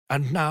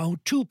And now,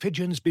 two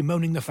pigeons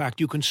bemoaning the fact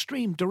you can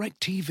stream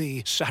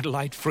DirecTV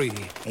satellite-free.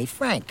 Hey,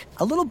 Frank,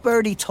 a little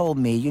birdie told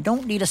me you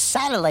don't need a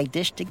satellite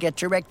dish to get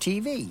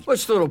DirecTV.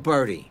 What's little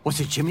birdie? Was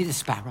it Jimmy the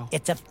Sparrow?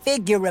 It's a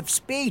figure of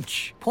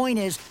speech. Point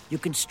is, you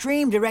can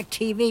stream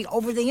DirecTV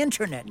over the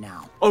internet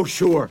now. Oh,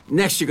 sure.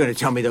 Next you're going to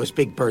tell me those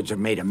big birds are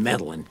made of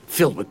metal and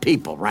filled with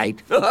people,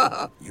 right?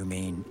 You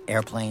mean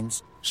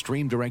airplanes?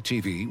 Stream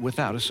DirecTV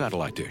without a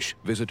satellite dish.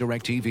 Visit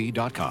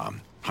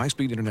DirecTV.com.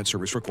 High-speed internet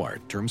service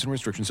required. Terms and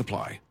restrictions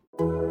apply.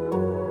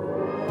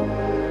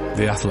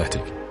 The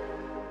Athletic.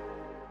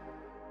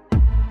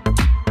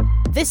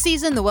 This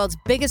season, the world's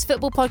biggest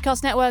football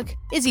podcast network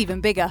is even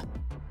bigger.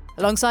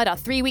 Alongside our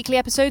 3 weekly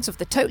episodes of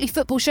the Totally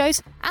Football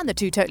shows and the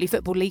 2 Totally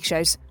Football League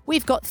shows,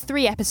 we've got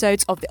 3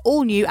 episodes of the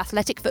all-new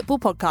Athletic Football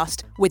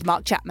podcast with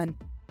Mark Chapman.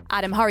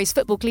 Adam Hurrey's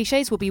Football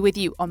Clichés will be with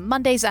you on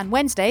Mondays and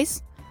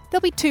Wednesdays.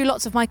 There'll be 2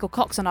 lots of Michael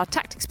Cox on our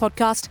Tactics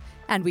podcast,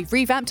 and we've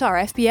revamped our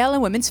FPL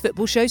and women's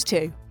football shows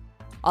too.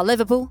 Our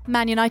Liverpool,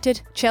 Man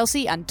United,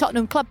 Chelsea and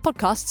Tottenham Club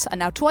podcasts are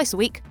now twice a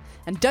week,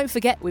 and don't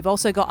forget we've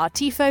also got our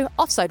TIFO,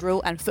 Offside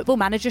Rule and Football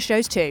Manager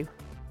shows too.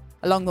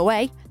 Along the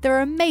way, there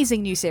are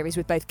amazing new series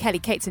with both Kelly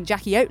Cates and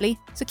Jackie Oatley,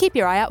 so keep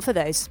your eye out for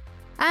those.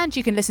 And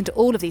you can listen to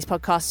all of these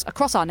podcasts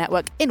across our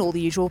network in all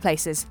the usual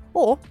places,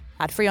 or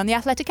ad-free on the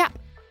Athletic app.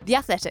 The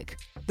Athletic,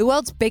 the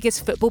world's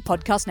biggest football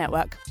podcast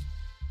network.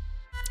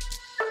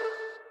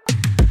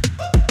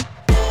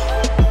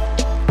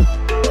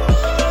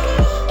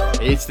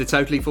 It's the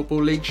Totally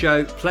Football League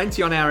show.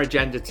 Plenty on our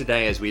agenda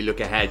today as we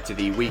look ahead to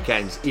the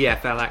weekend's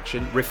EFL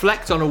action,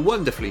 reflect on a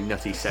wonderfully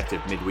nutty set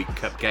of midweek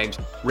cup games,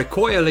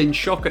 recoil in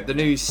shock at the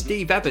news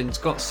Steve Evans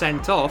got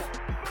sent off,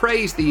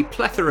 praise the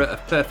plethora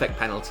of perfect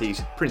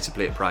penalties,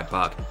 principally at Pride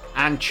Park,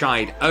 and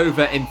chide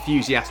over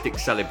enthusiastic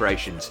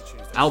celebrations.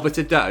 Albert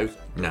Ado?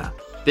 Nah.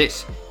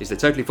 This is the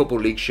Totally Football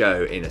League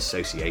show in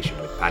association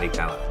with Paddy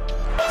Power.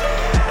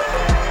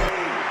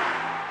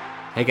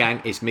 Hey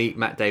gang, it's me,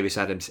 Matt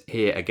Davis-Adams,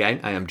 here again.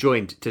 I am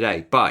joined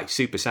today by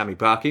Super Sammy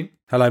Parkin.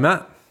 Hello,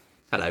 Matt.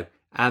 Hello.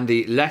 And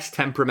the less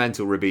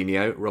temperamental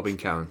Robinho, Robin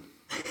Cohen.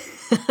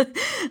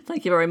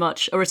 Thank you very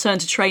much. A return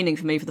to training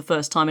for me for the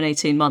first time in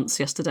 18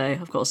 months yesterday.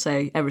 I've got to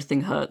say,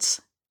 everything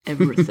hurts.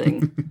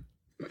 Everything.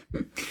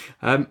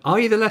 Are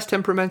you the less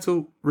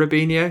temperamental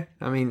Robinho?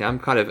 I mean, I'm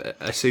kind of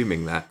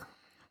assuming that.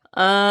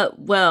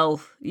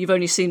 Well, you've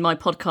only seen my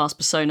podcast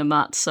persona,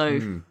 Matt,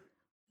 so...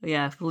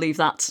 Yeah, we'll leave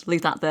that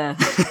there.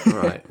 All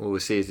right, well,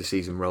 we'll see as the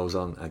season rolls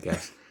on, I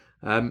guess.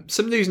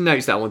 Some news and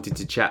notes that I wanted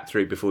to chat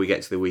through before we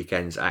get to the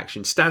weekend's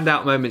action.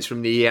 Standout moments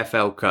from the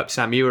EFL Cup.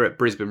 Sam, you were at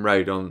Brisbane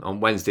Road on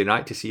Wednesday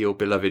night to see your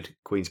beloved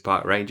Queen's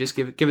Park Rangers.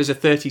 Give us a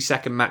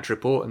 30-second match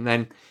report and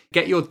then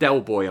get your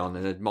Del Boy on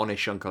and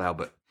admonish Uncle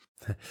Albert.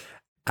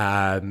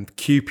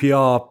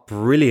 QPR,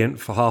 brilliant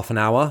for half an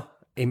hour.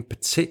 In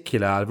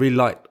particular, I really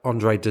liked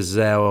Andre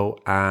Dazelle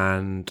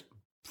and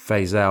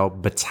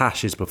Faisal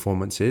Batash's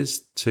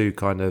performances, 2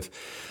 kind of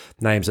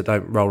names that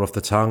don't roll off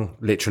the tongue,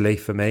 literally,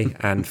 for me,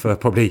 and for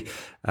probably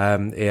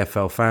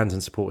EFL fans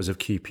and supporters of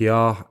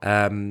QPR.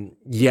 I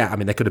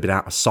mean, they could have been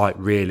out of sight,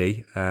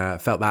 really.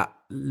 Felt that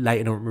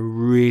Leighton were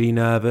really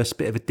nervous,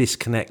 bit of a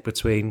disconnect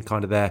between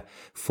kind of their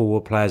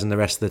forward players and the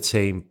rest of the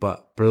team,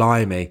 but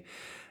blimey,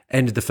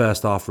 ended the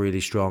first half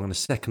really strong, and the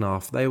second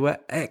half, they were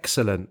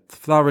excellent,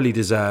 thoroughly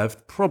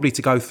deserved, probably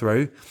to go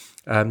through.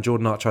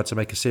 Jordan Hart tried to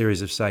make a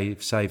series of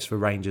saves for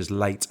Rangers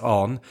late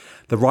on.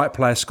 The right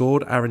player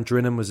scored. Aaron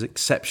Drinham was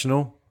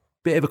exceptional.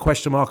 Bit of a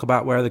question mark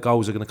about where the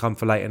goals are going to come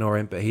for Leyton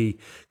Orient, but he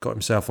got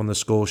himself on the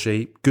score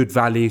sheet. Good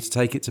value to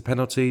take it to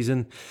penalties,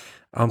 and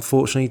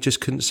unfortunately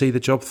just couldn't see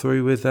the job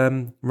through with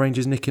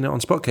Rangers nicking it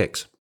on spot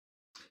kicks.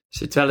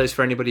 So tell us,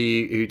 for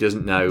anybody who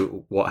doesn't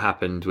know, what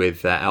happened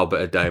with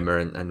Albert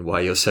Adoma and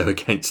why you're so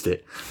against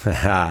it.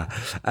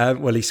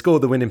 Well, he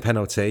scored the winning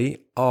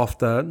penalty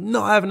after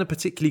not having a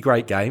particularly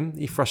great game.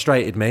 He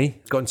frustrated me.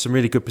 Got in some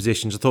really good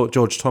positions. I thought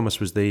George Thomas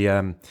was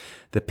the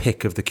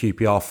pick of the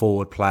QPR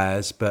forward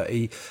players, but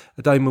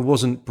Adoma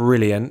wasn't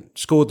brilliant.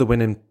 Scored the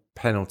winning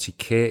penalty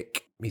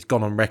kick. He's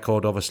gone on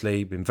record,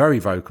 obviously, been very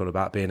vocal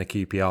about being a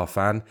QPR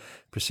fan.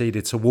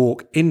 Proceeded to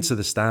walk into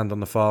the stand on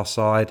the far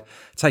side,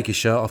 take his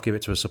shirt off, give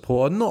it to a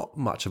supporter. Not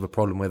much of a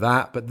problem with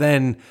that. But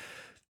then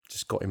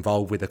just got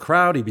involved with the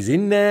crowd. He was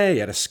in there. He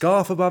had a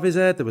scarf above his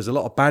head. There was a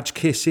lot of badge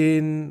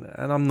kissing.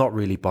 And I'm not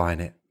really buying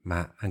it,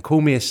 Matt. And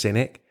call me a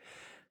cynic.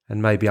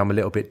 And maybe I'm a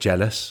little bit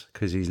jealous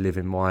because he's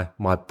living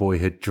my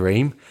boyhood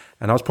dream.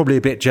 And I was probably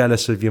a bit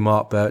jealous of your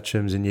Mark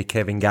Birchams and your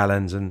Kevin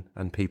Gallans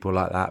and people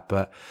like that.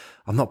 But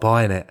I'm not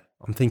buying it.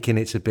 I'm thinking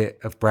it's a bit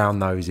of brown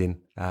nosing.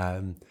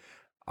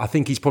 I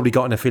think he's probably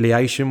got an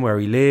affiliation where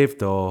he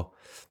lived or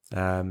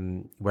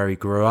where he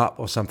grew up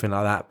or something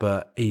like that.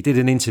 But he did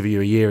an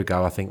interview a year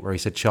ago, I think, where he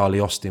said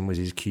Charlie Austin was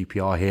his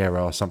QPR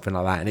hero or something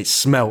like that. And it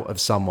smelt of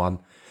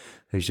someone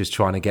who's just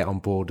trying to get on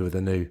board with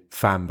a new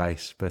fan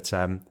base. But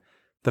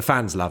the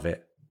fans love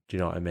it. Do you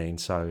know what I mean?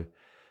 So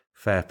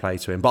fair play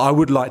to him. But I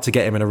would like to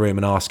get him in a room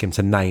and ask him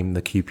to name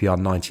the QPR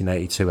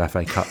 1982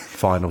 FA Cup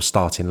final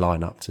starting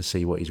lineup to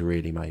see what he's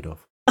really made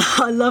of.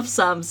 I love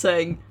Sam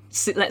saying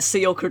let's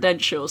see your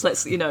credentials.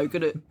 Let's,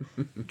 gonna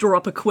draw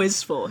up a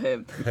quiz for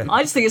him.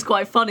 I just think it's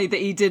quite funny that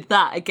he did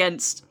that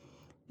against.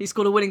 He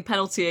scored a winning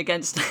penalty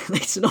against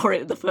Leyton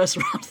Orient in the first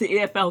round of the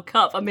EFL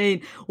Cup. I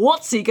mean,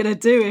 what's he going to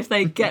do if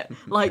they get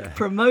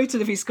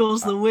promoted, if he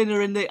scores the winner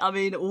in the... I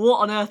mean, what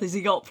on earth has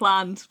he got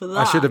planned for that?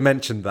 I should have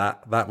mentioned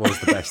that. That was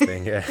the best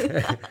thing,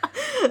 yeah.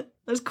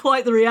 That's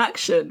quite the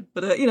reaction.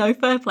 But,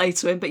 fair play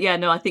to him. But yeah,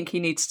 no, I think he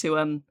needs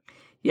to,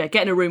 get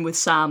in a room with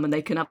Sam and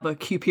they can have a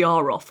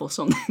QPR off or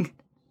something.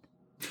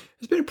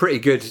 It's been a pretty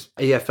good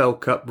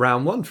EFL Cup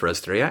round one for us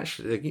three,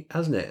 actually,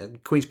 hasn't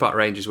it? Queen's Park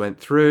Rangers went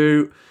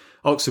through...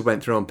 Oxford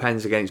went through on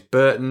pens against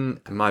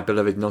Burton, and my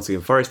beloved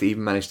Nottingham Forest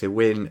even managed to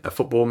win a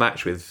football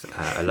match with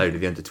a load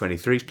of the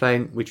under-23s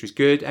playing, which was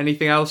good.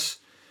 Anything else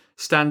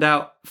stand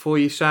out for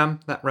you, Sam?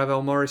 That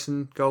Ravel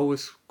Morrison goal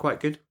was quite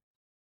good.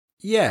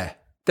 Yeah,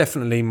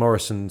 definitely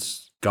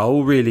Morrison's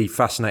goal. Really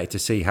fascinated to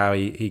see how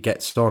he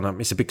gets on.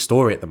 It's a big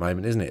story at the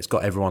moment, isn't it? It's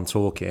got everyone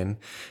talking.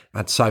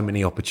 Had so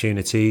many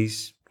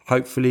opportunities.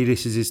 Hopefully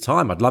this is his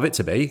time. I'd love it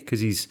to be,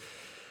 because he's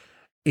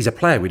a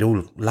player we'd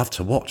all love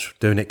to watch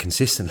doing it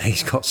consistently.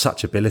 He's got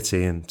such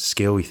ability and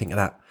skill. You think of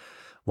that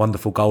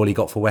wonderful goal he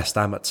got for West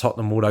Ham at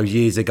Tottenham all those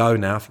years ago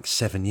now, I think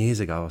 7 years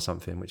ago or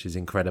something, which is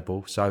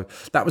incredible. So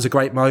that was a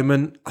great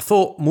moment. I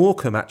thought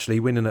Morecambe actually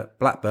winning at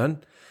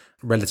Blackburn,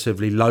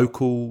 relatively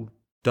local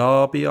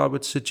derby, I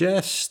would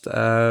suggest,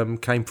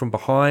 came from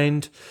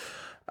behind.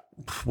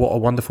 What a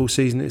wonderful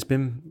season it's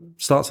been.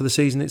 Starts of the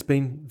season it's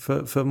been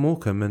for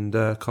Morecambe,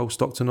 and Cole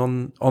Stockton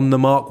on the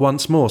mark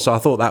once more. So I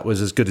thought that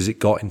was as good as it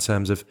got in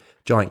terms of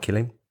giant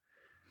killing.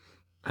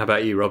 How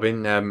about you,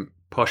 Robin?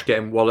 Posh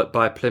getting walloped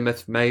by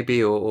Plymouth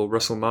maybe, or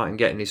Russell Martin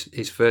getting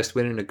his first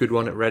win and a good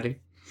one at Reading?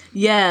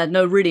 Yeah,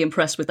 no, really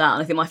impressed with that.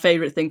 And I think my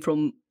favourite thing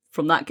from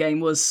that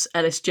game was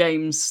Ellis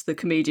James, the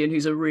comedian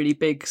who's a really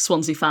big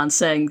Swansea fan,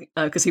 saying,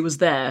 because he was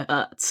there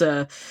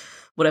at...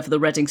 whatever the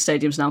Reading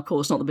Stadium's now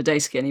called, it's not the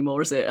Badesky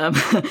anymore, is it?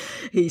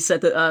 He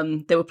said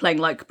that they were playing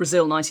like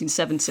Brazil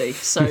 1970,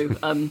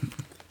 so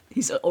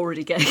he's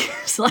already getting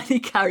slightly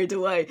carried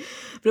away.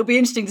 But it'll be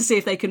interesting to see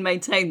if they can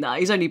maintain that.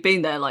 He's only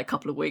been there like a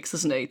couple of weeks,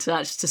 hasn't he,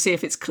 to see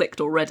if it's clicked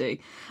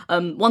already.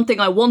 One thing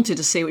I wanted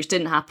to see, which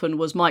didn't happen,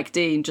 was Mike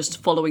Dean just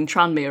following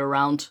Tranmere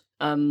around,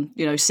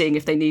 seeing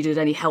if they needed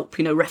any help,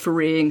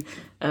 refereeing.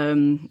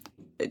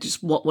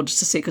 Just wanted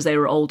to see, because they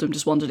were old, and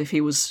just wondered if he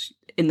was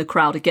in the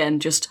crowd again,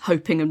 just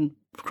hoping and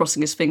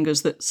crossing his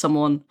fingers that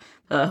someone,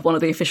 one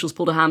of the officials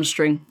pulled a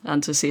hamstring,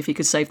 and to see if he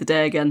could save the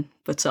day again.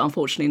 But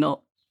unfortunately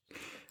not.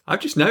 I've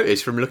just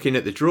noticed from looking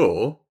at the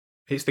draw,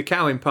 it's the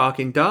Cowan Park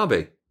in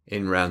Derby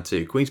in round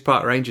two. Queen's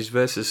Park Rangers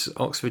versus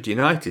Oxford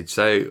United.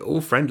 So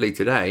all friendly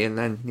today. And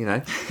then,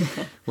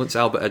 once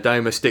Albert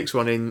Adoma sticks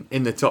one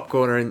in the top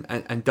corner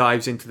and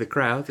dives into the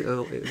crowd,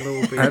 it'll all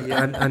be...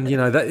 And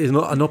that is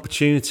not an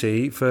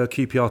opportunity for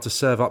QPR to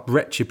serve up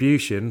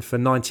retribution for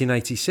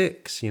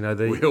 1986. We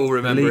all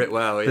remember it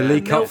well. Yeah. The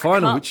League Cup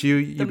final, Cup. which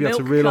you'd be able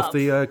to reel off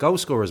the goal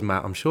scorers,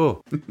 Matt, I'm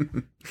sure.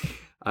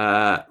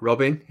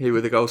 Robin, who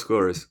were the goal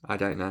scorers? I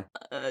don't know.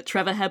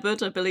 Trevor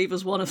Hebbard, I believe,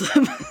 was one of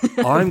them.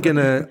 I'm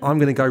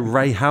gonna go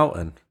Ray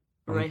Houghton.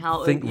 Ray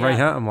Houghton. I think Ray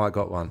Houghton might have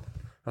got one.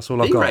 That's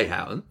all I've got. Ray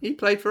Houghton. He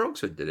played for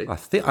Oxford, did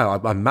he?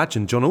 I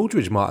imagine John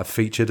Aldridge might have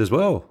featured as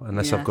well,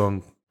 unless I've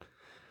gone.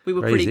 We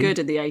were crazy. pretty good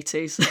in the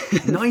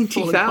 80s.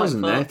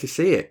 90,000 there to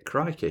see it.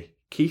 Crikey.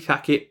 Keith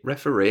Hackett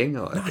refereeing.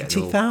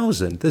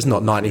 90,000? There's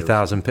not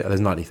 90,000.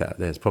 There's 90,000.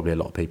 There's probably a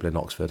lot of people in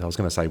Oxford. I was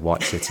going to say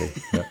White City.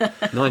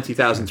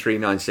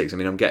 90,396. I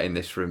mean, I'm getting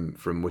this from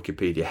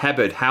Wikipedia.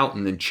 Hebbard,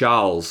 Houghton and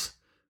Charles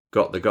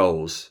got the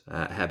goals.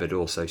 Hebbard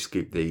also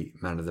scooped the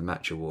Man of the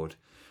Match award.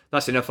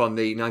 That's enough on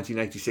the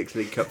 1986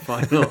 League Cup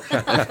final.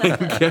 I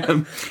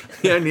think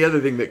the only other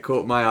thing that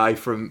caught my eye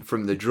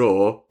from the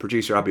draw,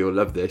 producer Abby will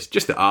love this,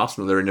 just that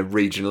Arsenal are in a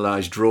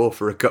regionalised draw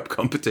for a cup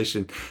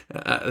competition.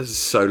 This is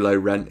so low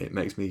rent, it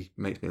makes me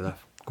laugh quite a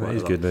lot. That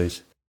is good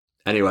news.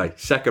 Anyway,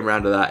 second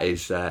round of that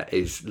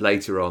is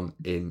later on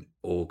in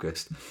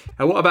August.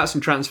 And what about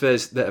some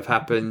transfers that have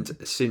happened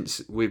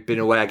since we've been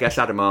away? I guess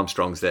Adam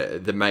Armstrong's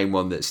the main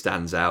one that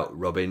stands out,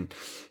 Robin.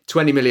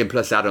 20 million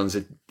plus add-ons,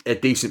 a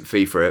decent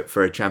fee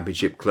for a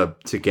championship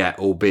club to get,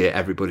 albeit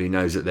everybody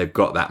knows that they've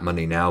got that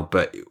money now,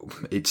 but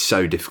it's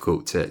so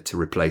difficult to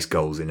replace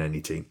goals in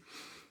any team.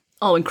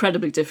 Oh,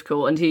 incredibly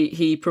difficult. And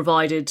he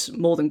provided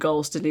more than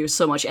goals, didn't he? With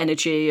so much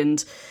energy,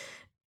 and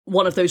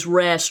one of those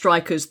rare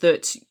strikers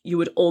that you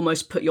would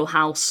almost put your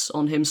house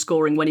on him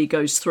scoring when he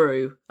goes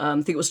through. I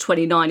think it was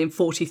 29 in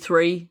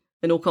 43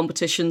 in all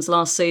competitions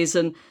last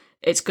season.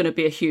 It's going to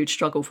be a huge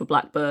struggle for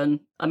Blackburn.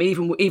 I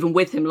mean, even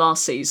with him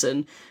last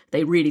season,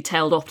 they really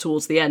tailed off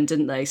towards the end,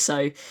 didn't they?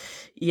 So,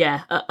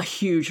 yeah, a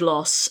huge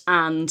loss,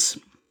 and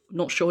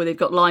not sure who they've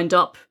got lined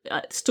up.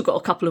 Still got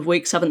a couple of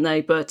weeks, haven't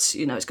they? But,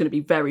 it's going to be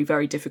very,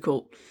 very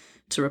difficult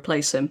to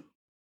replace him.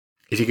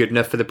 Is he good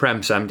enough for the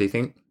Prem, Sam, do you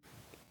think?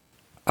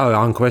 Oh,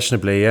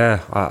 unquestionably,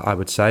 yeah, I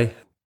would say.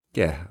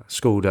 Yeah,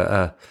 schooled at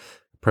a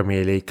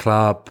Premier League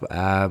club.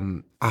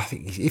 I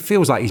think it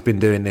feels like he's been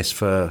doing this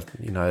for,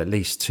 at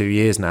least 2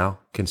 years now,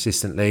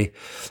 consistently.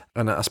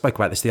 And I spoke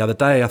about this the other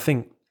day. I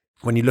think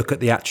when you look at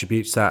the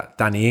attributes that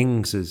Danny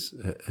Ings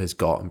has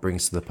got and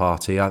brings to the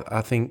party,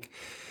 I think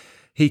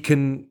he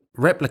can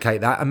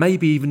replicate that and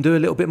maybe even do a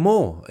little bit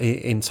more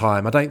in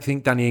time. I don't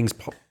think Danny Ings,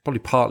 probably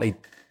partly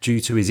due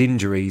to his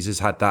injuries, has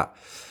had that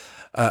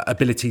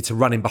ability to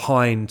run in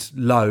behind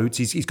loads.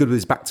 He's good with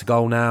his back to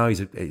goal now. He's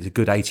a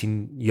good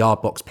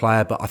 18-yard box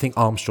player, but I think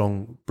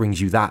Armstrong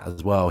brings you that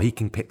as well. He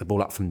can pick the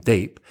ball up from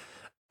deep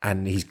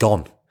and he's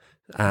gone.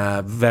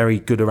 Very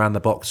good around the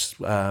box,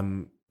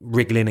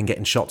 wriggling and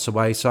getting shots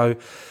away. So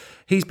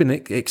he's been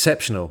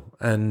exceptional.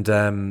 And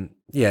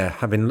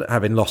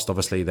having lost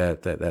obviously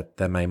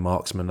their main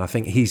marksman, I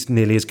think he's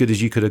nearly as good as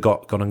you could have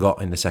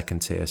gone in the second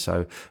tier.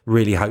 So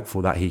really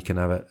hopeful that he can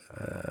have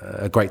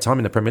a great time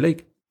in the Premier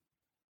League.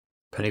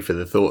 Penny for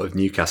the thought of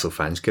Newcastle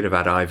fans. Could have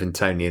had Ivan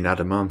Toney and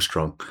Adam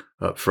Armstrong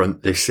up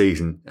front this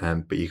season,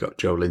 but you got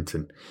Joe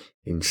Linton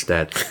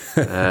instead.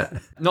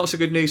 Not so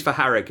good news for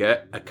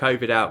Harrogate. A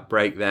COVID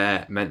outbreak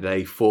there meant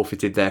they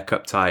forfeited their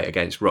cup tie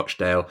against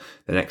Rochdale.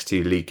 The next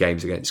two league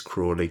games against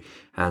Crawley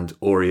and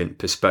Orient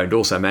postponed.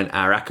 Also meant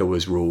Araka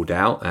was ruled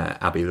out.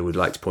 Abby would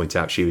like to point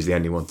out she was the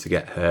only one to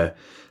get her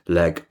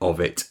leg of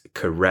it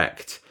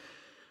correct.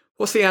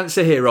 What's the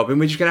answer here, Robin?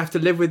 We're just going to have to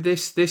live with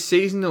this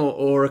season,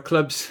 or are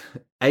clubs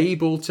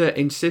able to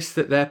insist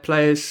that their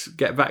players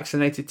get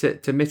vaccinated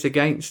to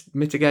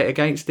mitigate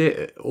against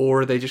it,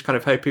 or are they just kind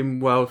of hoping,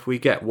 well, if we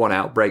get one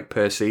outbreak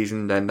per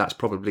season, then that's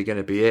probably going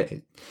to be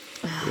it?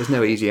 There's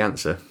no easy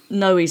answer.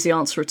 No easy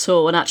answer at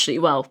all. And actually,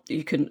 well,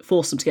 you can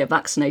force them to get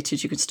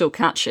vaccinated. You can still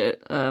catch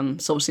it.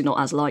 It's obviously not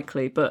as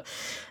likely, but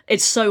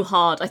it's so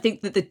hard. I think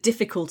that the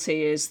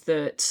difficulty is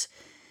that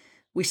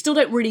we still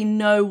don't really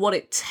know what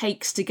it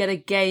takes to get a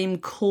game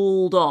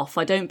called off.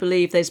 I don't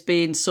believe there's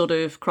been sort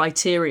of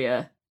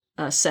criteria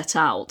set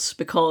out,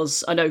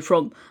 because I know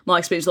from my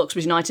experience with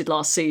Oxford United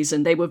last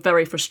season, they were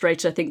very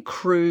frustrated. I think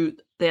Crewe,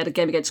 they had a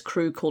game against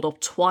Crewe called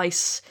off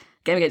twice.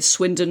 A game against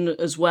Swindon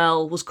as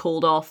well was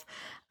called off.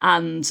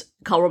 And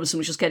Carl Robinson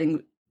was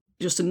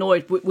just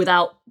annoyed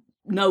without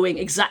knowing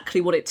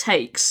exactly what it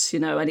takes,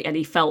 and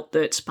he felt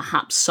that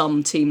perhaps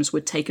some teams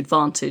would take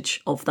advantage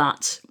of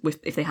that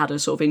if they had a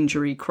sort of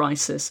injury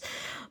crisis.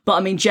 But I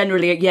mean,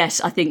 generally, yes,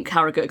 I think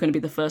Harrogate are going to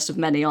be the first of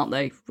many, aren't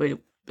they?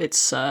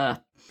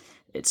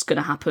 It's going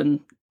to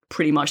happen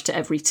pretty much to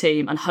every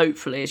team, and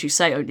hopefully, as you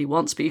say, only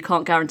once, but you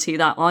can't guarantee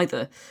that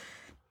either.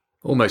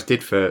 Almost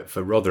did for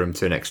Rotherham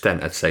to an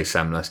extent, I'd say,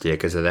 Sam, last year,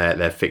 because of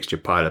their fixture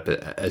pile-up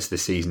as the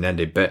season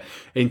ended. But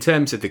in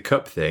terms of the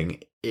cup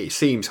thing, it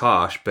seems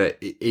harsh, but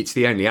it's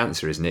the only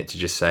answer, isn't it, to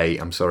just say,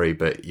 I'm sorry,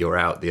 but you're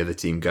out, the other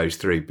team goes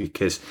through,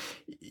 because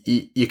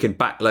you can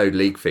backload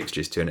league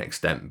fixtures to an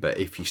extent, but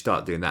if you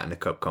start doing that in a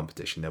cup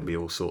competition, there'll be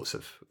all sorts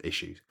of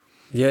issues.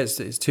 Yeah,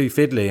 it's too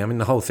fiddly. I mean,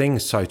 the whole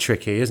thing's so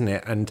tricky, isn't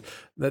it? And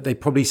they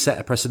probably set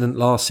a precedent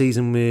last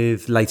season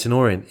with Leyton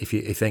Orient. If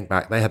you think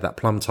back, they had that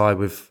plum tie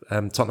with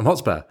Tottenham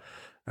Hotspur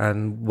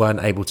and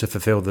weren't able to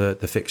fulfil the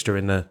fixture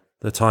in the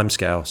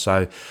timescale.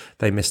 So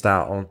they missed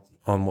out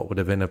on what would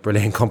have been a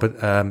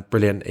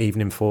brilliant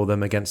evening for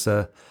them against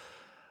a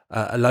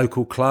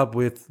local club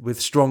with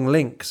strong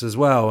links as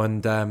well.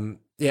 And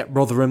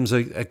Rotherham's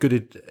a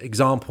good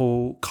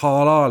example.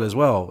 Carlisle as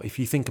well. If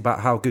you think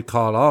about how good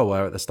Carlisle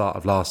were at the start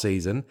of last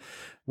season,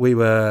 we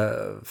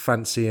were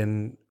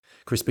fancying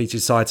Chris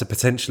Beech's side to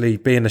potentially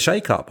be in a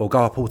shake-up or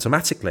go up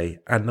automatically,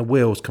 and the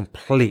wheels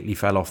completely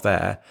fell off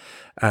there.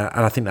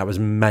 And I think that was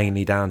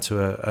mainly down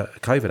to a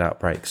COVID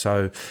outbreak.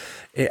 So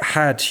it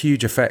had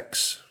huge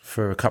effects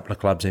for a couple of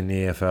clubs in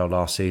the EFL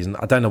last season.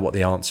 I don't know what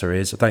the answer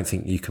is. I don't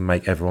think you can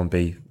make everyone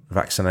be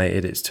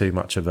vaccinated. It's too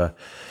much of a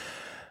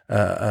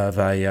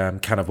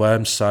can of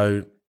worms,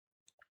 so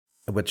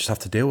we'll just have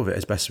to deal with it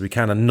as best as we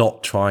can and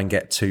not try and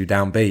get too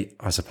downbeat,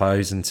 I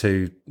suppose, and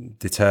too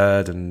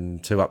deterred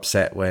and too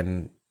upset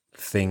when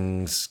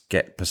things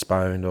get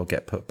postponed or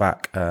get put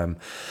back.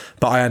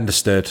 But I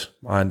understood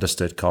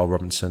Carl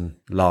Robinson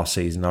last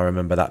season. I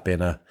remember that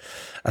being a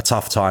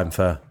tough time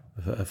for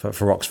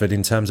Oxford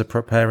in terms of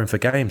preparing for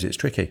games. It's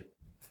tricky.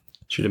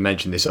 Should have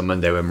mentioned this on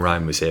Monday when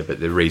Ryan was here,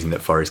 but the reason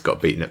that Forest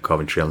got beaten at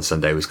Coventry on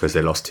Sunday was because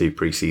they lost 2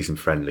 pre-season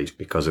friendlies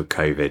because of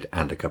COVID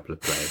and a couple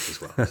of players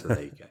as well. So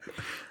there you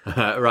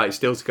go. Right,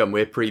 still to come,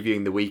 we're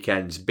previewing the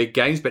weekend's big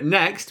games, but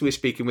next we're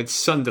speaking with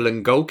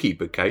Sunderland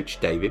goalkeeper coach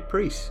David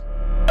Preece.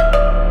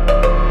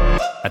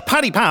 At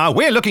Paddy Power,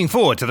 we're looking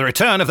forward to the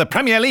return of the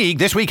Premier League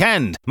this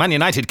weekend. Man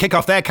United kick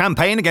off their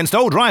campaign against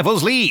old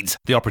rivals Leeds.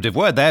 The operative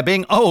word there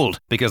being old,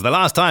 because the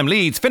last time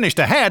Leeds finished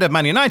ahead of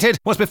Man United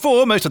was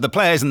before most of the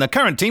players in the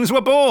current teams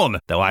were born.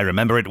 Though I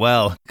remember it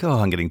well.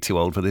 I'm getting too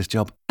old for this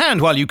job.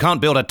 And while you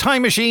can't build a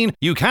time machine,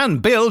 you can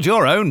build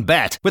your own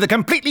bet with a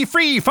completely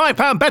free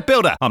 £5 bet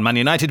builder on Man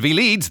United v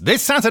Leeds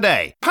this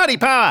Saturday. Paddy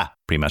Power!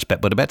 Pre-match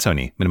bet builder bets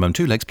only. Minimum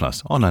 2 legs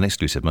plus. Online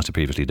exclusive. Must have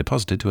previously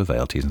deposited to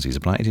avail. T's and C's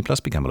apply. 18 plus.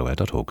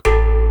 BeGambleAware.org.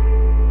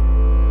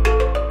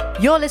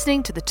 You're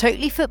listening to the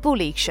Totally Football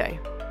League Show,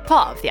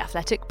 part of the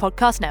Athletic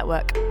Podcast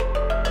Network.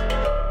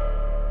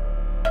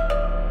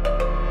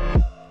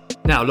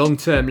 Now,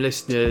 long-term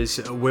listeners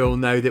will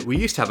know that we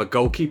used to have a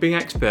goalkeeping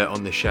expert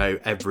on the show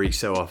every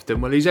so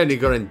often. Well, he's only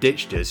gone and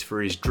ditched us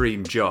for his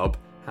dream job.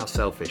 How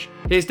selfish.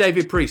 Here's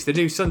David Priest, the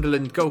new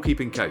Sunderland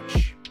goalkeeping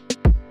coach.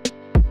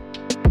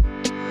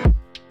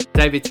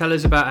 David, tell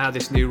us about how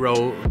this new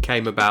role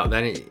came about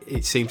then.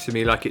 It seems to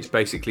me like it's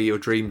basically your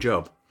dream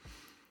job.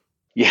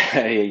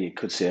 Yeah, you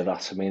could say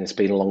that. I mean, it's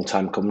been a long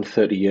time coming,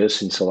 30 years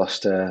since I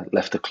last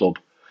left the club.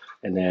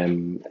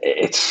 And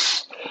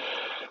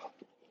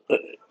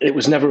it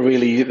was never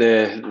really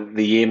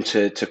the aim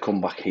to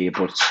come back here,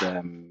 but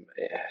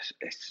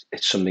it's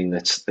something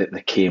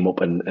that came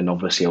up, and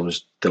obviously I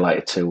was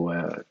delighted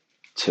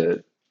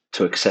to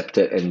accept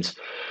it, and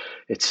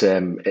it's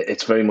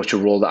very much a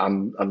role that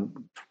I'm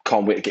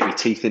can't wait to get my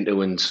teeth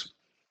into, and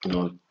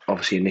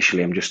obviously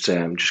initially I'm just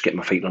getting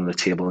my feet on the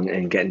table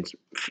and getting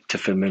to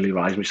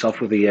familiarise myself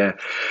with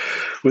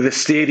the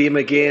stadium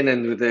again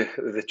and with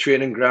the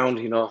training ground.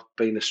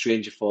 Being a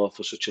stranger for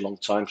such a long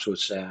time, so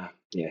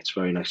it's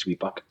very nice to be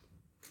back.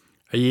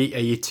 Are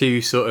you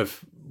too sort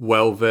of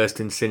well versed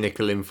and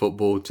cynical in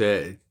football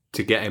to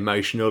get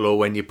emotional, or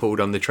when you pulled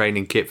on the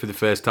training kit for the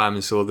first time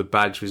and saw the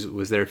badge,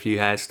 was there a few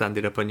hairs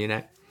standing up on your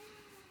neck?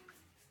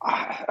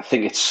 I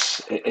think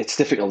it's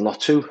difficult not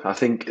to. I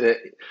think that,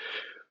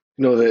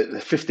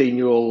 the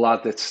 15-year-old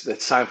lad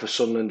that's signed for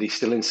Sunderland, he's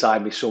still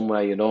inside me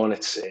somewhere, and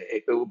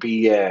it would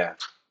be it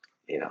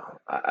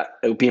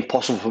would be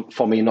impossible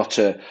for me not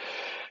to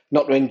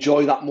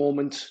enjoy that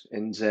moment.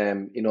 And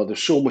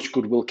there's so much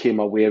goodwill came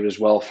my way as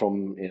well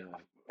from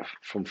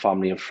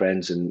family and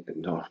friends and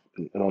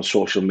on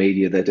social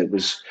media, that it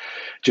was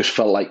just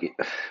felt like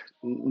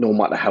no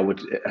matter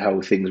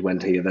how things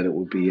went here, that it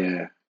would be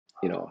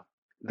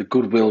the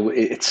goodwill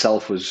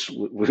itself was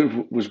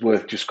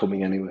worth just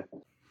coming anyway.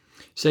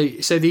 So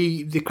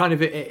the kind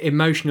of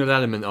emotional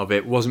element of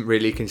it wasn't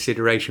really a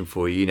consideration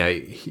for you.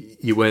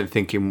 You weren't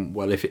thinking,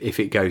 well, if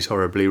it goes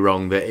horribly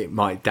wrong, that it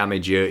might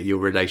damage your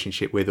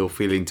relationship with or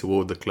feeling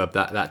toward the club.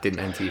 That didn't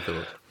enter your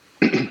thoughts.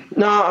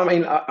 No, I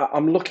mean,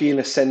 I'm lucky in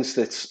a sense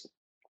that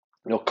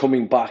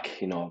coming back.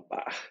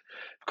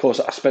 Of course,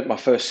 I spent my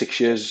first 6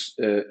 years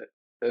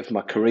of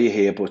my career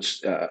here, but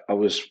I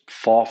was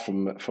far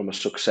from a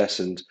success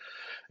and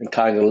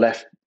kind of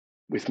left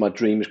with my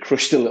dreams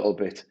crushed a little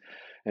bit.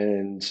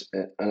 And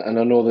I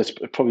know there's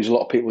probably a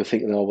lot of people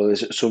thinking, oh, well,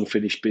 it's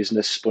unfinished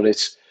business, but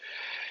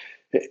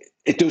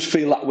it does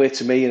feel that way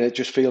to me, and it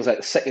just feels like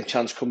the second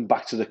chance coming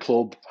back to the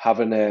club,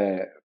 having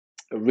a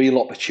real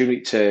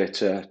opportunity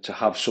to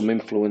have some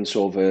influence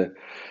over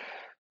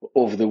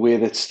the way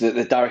that's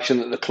the direction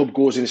that the club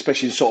goes in,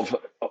 especially sort of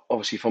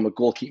obviously from a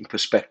goalkeeping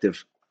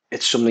perspective.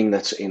 It's something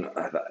that's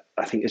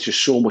I think it's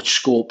just so much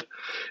scope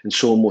and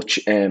so much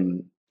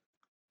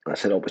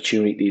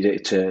opportunity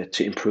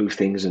to improve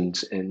things and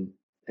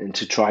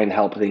to try and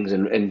help things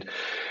and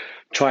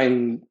try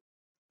and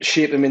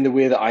shape them in the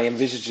way that I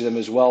envisage them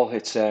as well.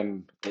 It's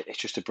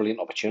just a brilliant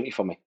opportunity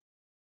for me.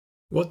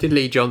 What did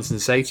Lee Johnson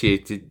say to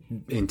you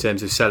in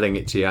terms of selling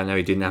it to you? I know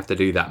he didn't have to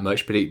do that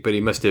much, but he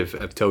must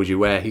have told you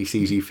where he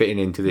sees you fitting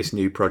into this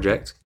new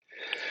project.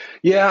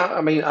 Yeah,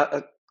 I mean,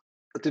 I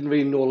didn't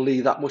really know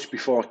Lee that much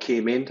before I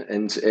came in,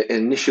 and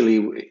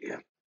initially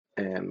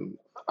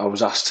I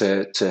was asked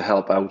to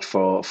help out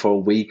for a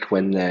week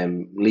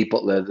when Lee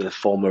Butler, the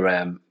former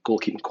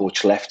goalkeeping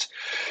coach, left,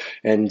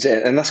 and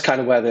that's kind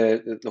of where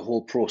the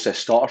whole process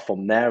started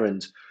from there.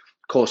 And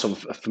of course, I'm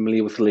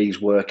familiar with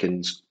Lee's work,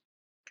 and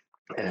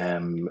I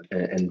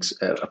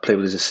played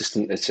with his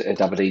assistant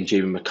at Aberdeen,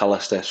 Jamie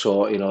McAllister.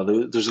 So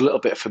there's a little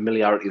bit of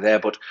familiarity there,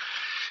 but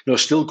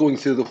still going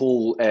through the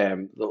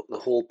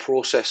whole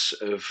process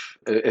of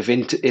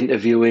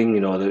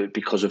interviewing.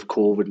 Because of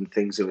COVID and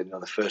things.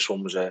 The first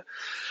one was a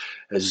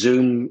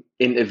Zoom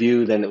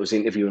interview, then it was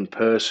interview in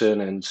person,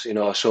 and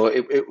so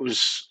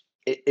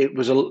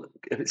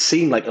it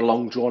seemed like a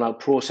long drawn out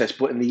process,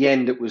 but in the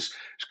end it was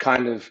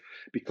kind of,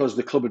 because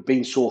the club had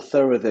been so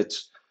thorough, that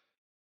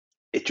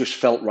it just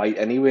felt right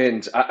anyway.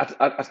 And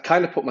I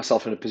kind of put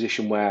myself in a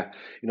position where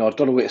I'd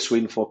gone away to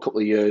Sweden for a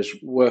couple of years,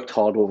 worked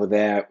hard over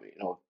there,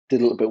 did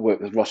a little bit of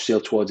work with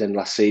Rochdale towards the end of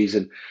last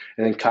season,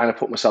 and then kind of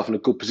put myself in a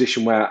good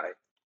position where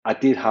I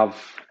did have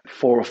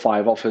 4 or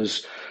 5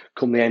 offers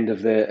come the end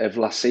of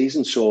last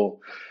season. So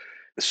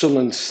the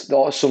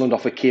Sunderland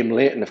offer came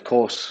late, and of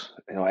course,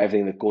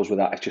 everything that goes with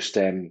that, it just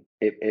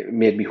it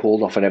made me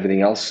hold off on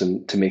everything else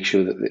and to make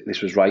sure that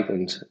this was right,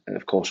 and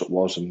of course it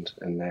was, and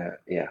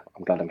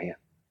I'm glad I'm here.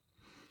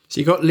 So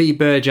you got Lee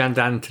Burge and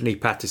Anthony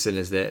Patterson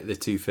as the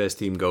 2 first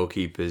team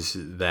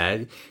goalkeepers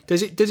there.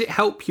 Does it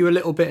help you a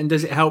little bit, and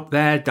does it help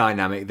their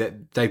dynamic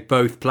that they've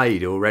both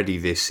played already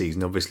this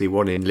season? Obviously,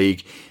 one in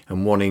league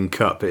and one in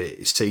cup.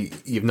 So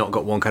you've not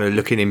got one kind of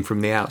looking in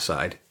from the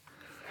outside.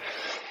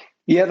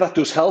 Yeah, that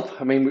does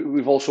help. I mean,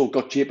 we've also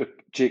got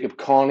Jacob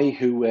Carney,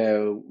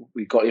 who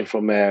we got in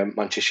from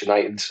Manchester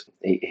United.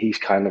 He's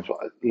kind of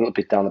a little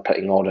bit down the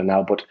pecking order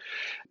now, but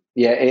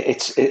yeah,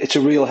 it's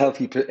a real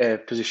healthy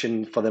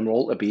position for them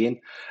all to be in.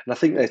 And I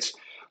think that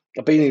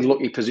I've been in a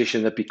lucky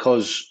position that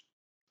because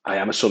I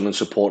am a Sunderland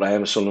supporter, I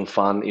am a Sunderland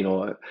fan,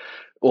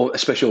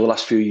 especially over the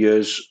last few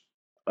years,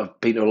 I've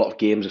been to a lot of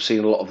games. I've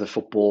seen a lot of the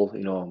football.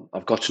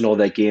 I've got to know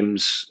their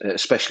games,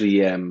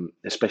 especially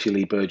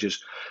Lee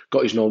Burgess.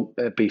 Got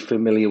to be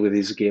familiar with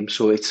his game.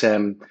 So it's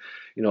I'm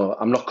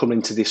not coming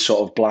into this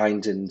sort of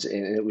blind, and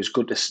it was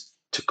good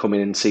to come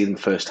in and see them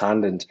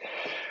firsthand. And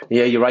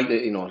yeah, you're right.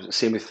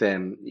 Same with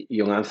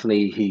young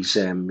Anthony.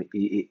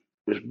 He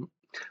was,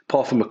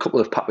 apart from a couple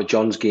of Papa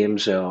John's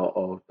games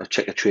or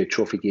Checker Trade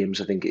Trophy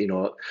games, I think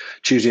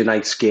Tuesday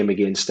night's game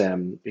against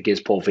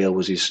Paul Vale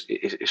was his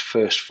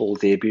first full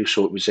debut.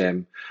 So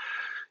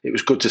it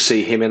was good to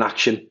see him in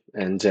action,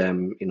 and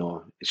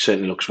it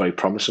certainly looks very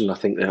promising. I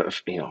think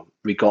that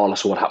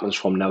regardless of what happens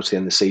from now to the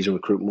end of the season,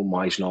 recruitment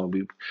wise,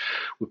 we're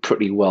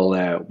pretty well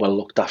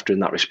looked after in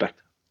that respect.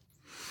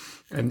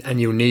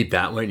 And you'll need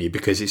that, won't you?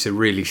 Because it's a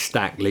really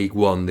stacked League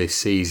One this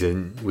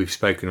season. We've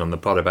spoken on the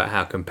pod about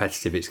how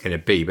competitive it's going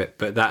to be.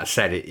 But that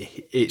said,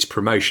 it's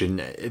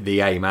promotion,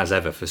 the aim as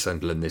ever for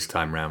Sunderland this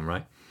time round,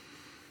 right?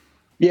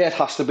 Yeah, it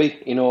has to be.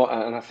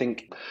 And I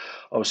think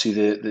obviously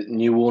the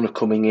new owner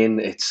coming in,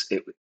 it's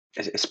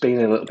been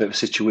a little bit of a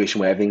situation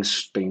where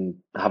everything's been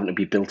having to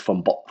be built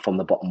from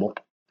the bottom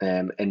up.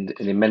 And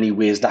in many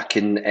ways that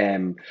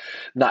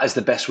is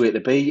the best way to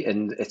be,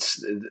 and it's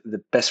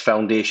the best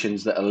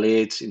foundations that are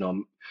laid.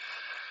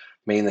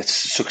 That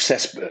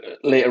success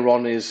later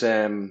on is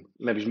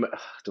maybe, I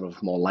don't know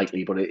if more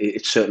likely, but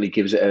it certainly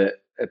gives it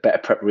a better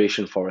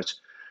preparation for it.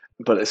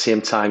 But at the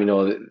same time,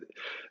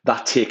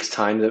 that takes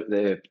time.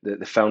 The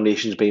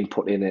foundations being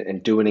put in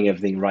and doing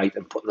everything right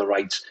and putting the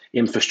right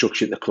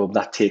infrastructure at the club,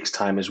 that takes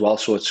time as well.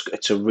 So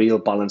it's a real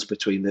balance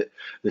between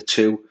the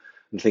two.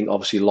 I think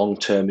obviously long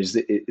term is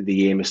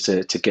the aim is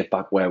to get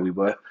back where we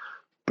were,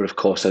 but of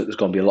course there's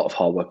going to be a lot of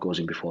hard work goes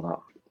in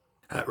before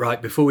that. Right,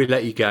 before we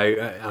let you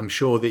go, I'm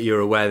sure that you're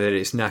aware that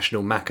it's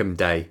National Mackem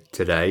Day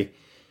today.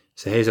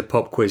 So here's a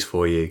pop quiz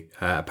for you.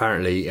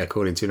 Apparently,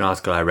 according to an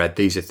article I read,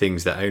 these are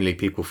things that only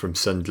people from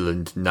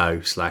Sunderland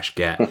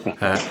know/get.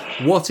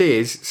 What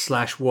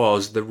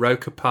is/was the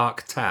Roker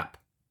Park tap?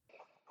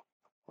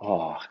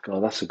 Oh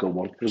God, that's a good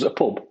one. Was it a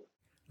pub?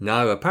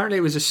 No, apparently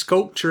it was a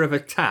sculpture of a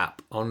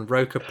tap on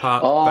Roker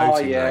Park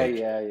boating lake.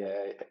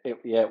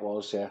 It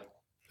was, yeah.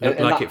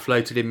 Looked like it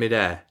floated in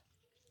midair.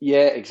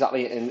 Yeah,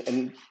 exactly.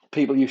 And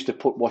people used to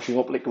put washing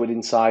up liquid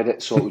inside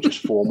it so it would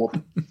just form up.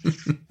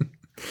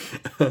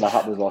 That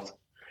happened a lot.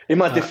 In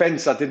my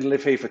defence, I didn't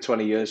live here for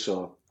 20 years,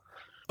 so...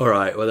 All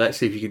right, well, let's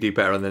see if you can do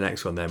better on the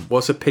next one then.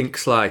 What's a pink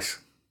slice?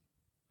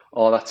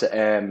 Oh, that's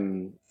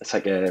it's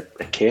like a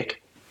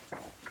cake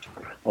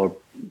or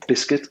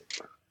biscuit.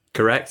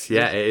 Correct.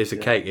 Yeah, it is a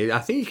cake. I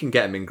think you can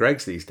get them in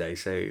Greggs these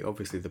days, so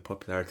obviously the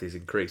popularity has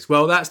increased.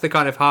 Well, that's the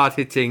kind of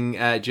hard-hitting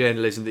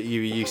journalism that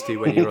you were used to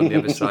when you're on the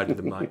other side of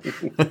the mic.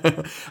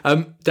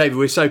 David,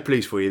 we're so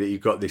pleased for you that you've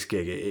got this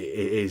gig. It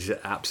is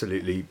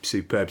absolutely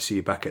superb to see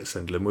you back at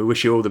Sunderland. We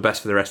wish you all the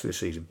best for the rest of the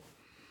season.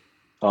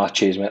 Oh,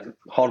 cheers, mate.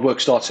 Hard work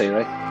starts here,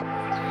 right?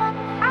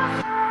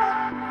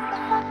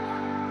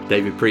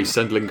 David Priest,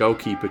 Sunderland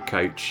goalkeeper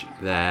coach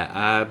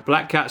there.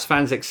 Black Cats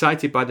fans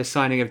excited by the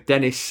signing of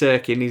Dennis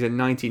Sirkin. He's a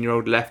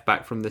 19-year-old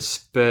left-back from the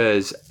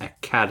Spurs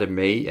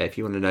Academy. If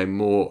you want to know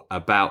more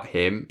about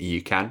him,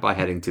 you can by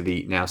heading to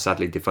the now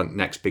sadly defunct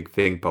Next Big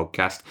Thing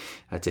podcast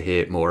to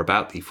hear more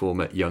about the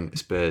former young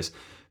Spurs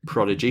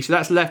prodigy. So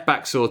that's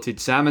left-back sorted,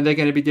 Sam. And they're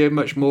going to be doing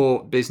much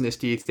more business,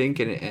 do you think?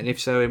 And if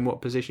so, in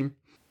what position?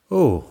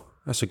 Oh,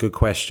 that's a good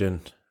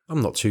question.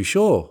 I'm not too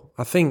sure.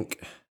 I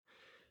think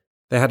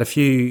they had a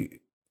few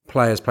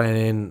players playing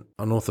in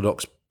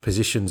unorthodox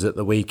positions at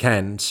the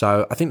weekend,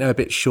 so I think they're a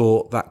bit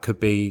short. That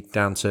could be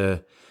down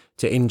to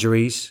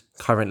injuries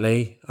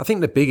currently. I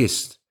think the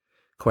biggest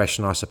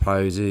question, I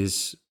suppose,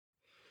 is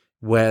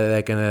where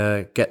they're going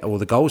to get all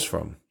the goals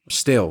from.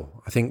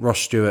 Still, I think Ross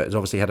Stewart has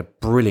obviously had a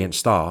brilliant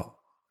start,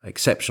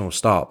 exceptional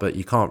start, but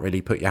you can't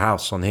really put your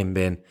house on him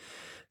being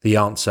the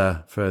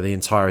answer for the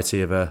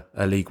entirety of a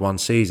League One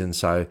season.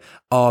 So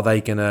are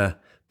they going to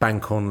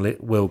bank on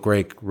Will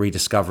Grigg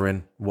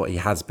rediscovering what he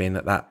has been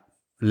at that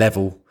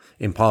level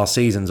in past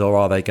seasons, or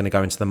are they going to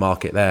go into the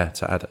market there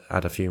to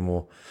add a few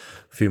more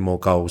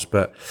goals?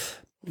 But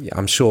yeah,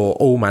 I'm sure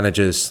all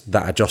managers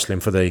that are jostling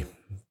going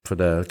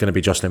to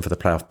be jostling for the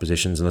playoff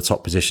positions and the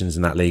top positions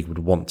in that league would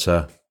want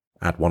to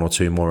add one or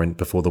two more in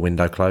before the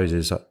window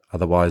closes.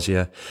 Otherwise,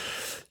 yeah,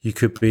 you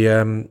could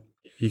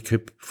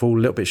fall a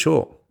little bit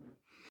short.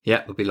 Yeah,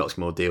 there'll be lots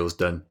more deals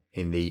done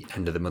in the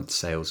end of the month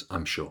sales,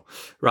 I'm sure.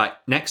 Right,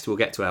 next we'll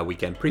get to our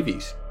weekend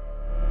previews.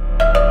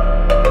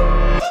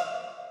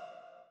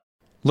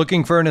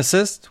 Looking for an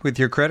assist with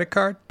your credit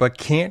card but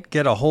can't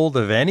get a hold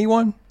of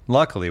anyone?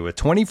 Luckily, with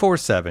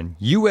 24/7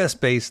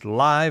 US-based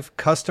live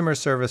customer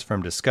service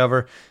from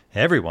Discover,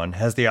 everyone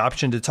has the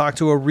option to talk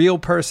to a real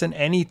person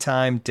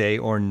anytime, day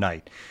or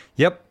night.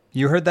 Yep,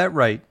 you heard that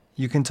right.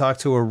 You can talk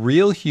to a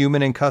real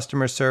human in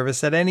customer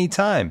service at any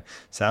time.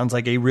 Sounds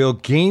like a real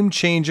game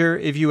changer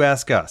if you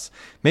ask us.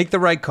 Make the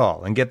right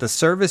call and get the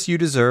service you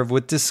deserve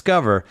with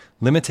Discover.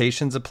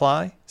 Limitations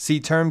apply. See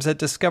terms at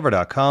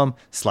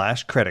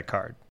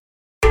discover.com/creditcard.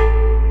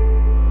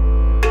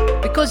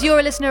 Because you're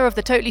a listener of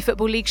the Totally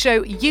Football League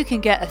show, you can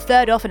get a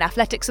third off an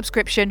Athletic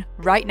subscription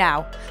right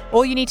now.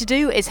 All you need to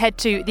do is head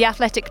to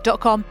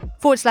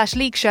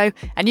theathletic.com/league show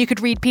and you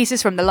could read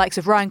pieces from the likes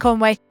of Ryan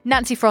Conway,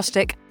 Nancy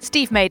Frostick,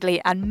 Steve Madeley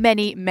and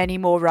many, many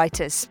more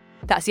writers.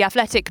 That's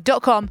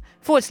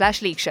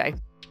theathletic.com/league show.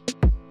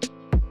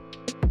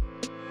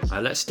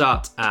 Let's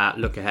start our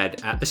look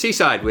ahead at the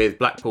Seaside with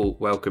Blackpool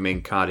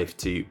welcoming Cardiff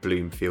to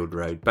Bloomfield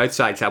Road. Both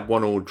sides had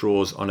 1-1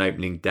 draws on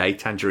opening day.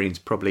 Tangerines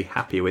probably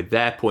happier with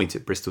their point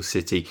at Bristol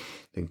City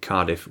than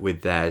Cardiff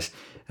with theirs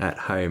at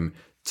home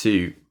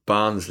to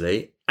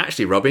Barnsley.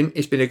 Actually, Robin,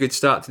 it's been a good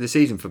start to the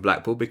season for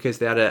Blackpool because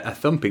they had a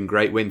thumping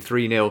great win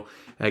 3-0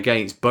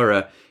 against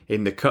Borough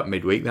in the Cup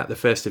midweek. That's the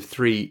first of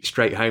 3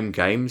 straight home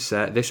games.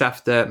 This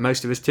after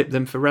most of us tipped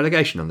them for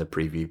relegation on the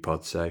preview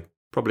pod, so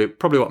probably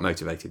what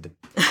motivated them.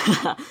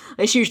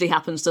 It usually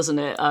happens, doesn't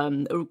it?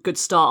 A good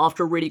start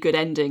after a really good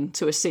ending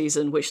to a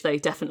season, which they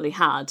definitely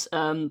had.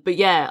 But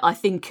yeah, I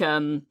think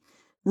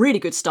really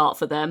good start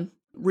for them.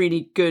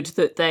 Really good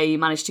that they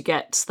managed to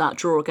get that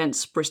draw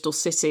against Bristol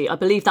City. I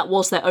believe that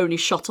was their only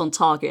shot on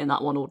target in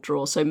that 1-1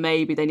 draw. So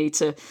maybe they need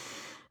to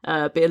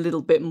be a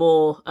little bit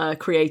more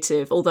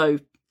creative. Although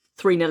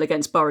 3-0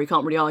 against Borough, you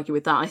can't really argue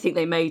with that. I think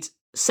they made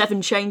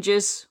 7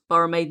 changes.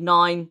 Borough made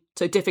 9.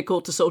 So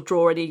difficult to sort of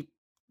draw any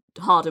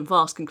hard and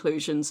fast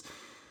conclusions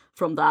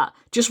from that.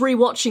 Just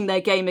rewatching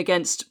their game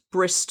against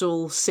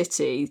Bristol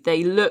City,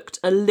 they looked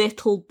a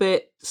little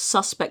bit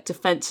suspect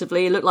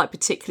defensively. It looked like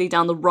particularly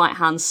down the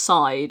right-hand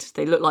side,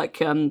 they looked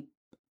like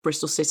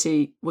Bristol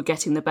City were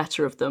getting the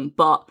better of them,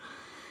 but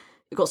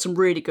they've got some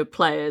really good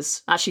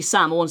players. Actually,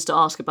 Sam, I wanted to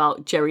ask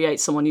about Jerry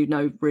Yates, someone you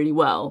know really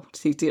well.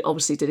 He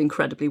obviously did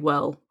incredibly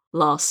well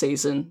last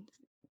season.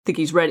 Think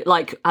he's ready,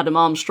 like Adam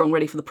Armstrong,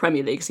 ready for the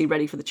Premier League? Is he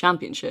ready for the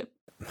Championship?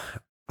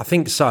 I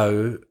think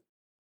so.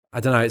 I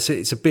don't know.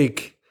 It's a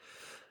big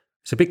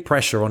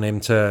pressure on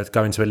him to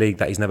go into a league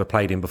that he's never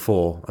played in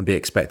before and be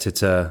expected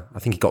to. I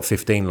think he got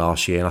 15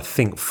 last year, and I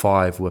think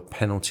 5 were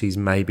penalties,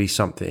 maybe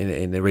something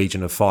in the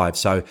region of 5.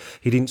 So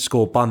he didn't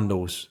score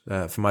bundles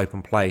from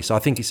open play. So I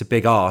think it's a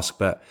big ask,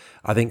 but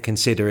I think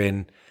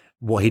considering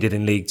what he did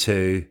in League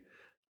 2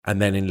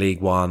 and then in League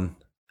 1,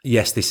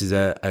 yes, this is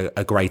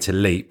a greater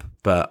leap,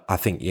 but I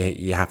think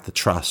you have to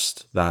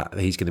trust that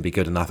he's going to be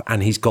good enough,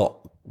 and he's got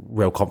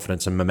real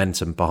confidence and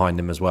momentum behind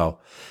him as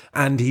well.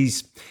 And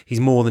he's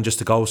more than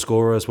just a goal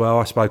scorer as well.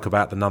 I spoke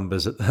about the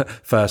numbers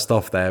first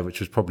off there, which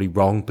was probably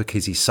wrong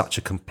because he's such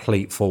a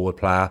complete forward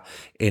player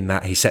in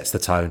that he sets the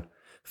tone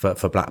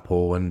for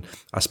Blackpool, and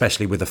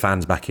especially with the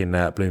fans back in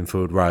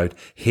Bloomfield Road,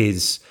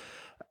 his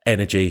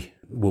energy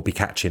will be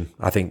catching,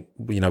 I think,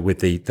 with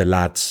the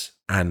lads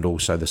and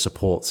also the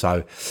support.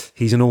 So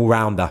he's an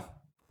all-rounder,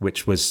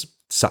 which was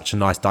such a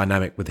nice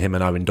dynamic with him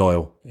and Owen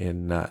Doyle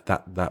in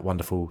that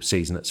wonderful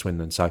season at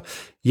Swindon. So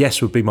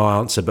yes would be my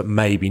answer, but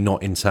maybe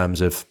not in terms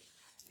of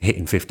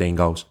hitting 15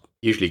 goals.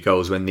 Usually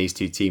goals when these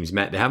two teams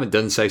met. They haven't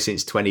done so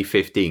since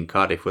 2015.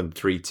 Cardiff won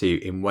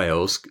 3-2 in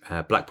Wales.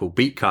 Blackpool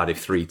beat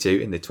Cardiff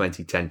 3-2 in the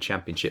 2010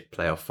 Championship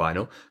playoff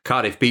final.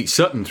 Cardiff beat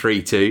Sutton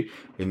 3-2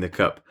 in the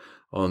Cup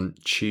on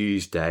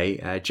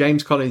Tuesday.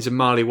 James Collins and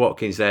Marley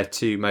Watkins, their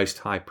 2 most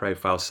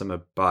high-profile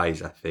summer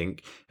buys, I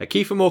think.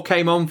 Kiefer Moore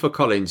came on for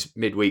Collins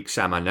midweek,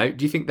 Sam, I know.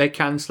 Do you think they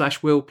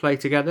can/will play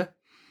together?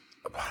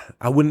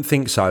 I wouldn't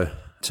think so,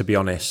 to be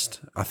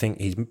honest. I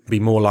think he'd be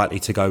more likely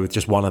to go with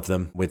just one of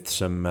them with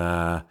some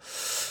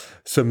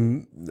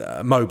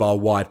mobile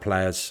wide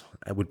players.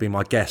 It would be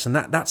my guess, and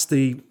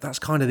that's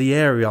kind of the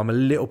area I'm a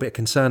little bit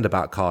concerned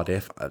about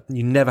Cardiff.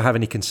 You never have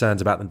any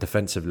concerns about them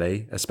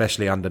defensively,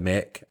 especially under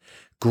Mick.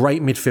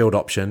 Great midfield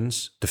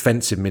options,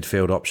 defensive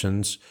midfield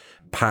options.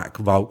 Pack,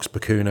 Volks,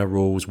 Bakuna,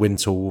 Rules,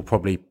 Wintle,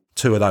 probably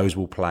 2 of those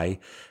will play.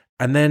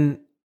 And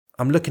then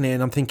I'm looking at it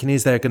and I'm thinking,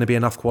 is there going to be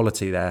enough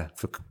quality there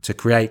to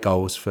create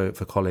goals for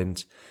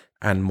Collins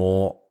and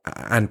more,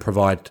 and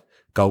provide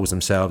goals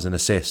themselves and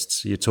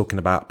assists? You're talking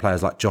about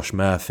players like Josh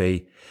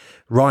Murphy.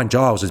 Ryan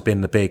Giles has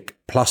been the big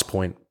plus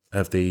point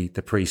of the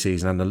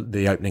pre-season and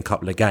the opening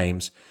couple of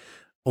games.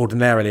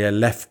 Ordinarily a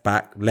left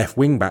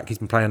wing back, he's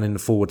been playing in the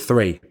forward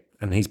 3.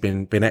 And he's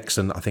been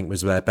excellent. I think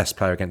was their best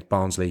player against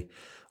Barnsley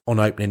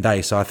on opening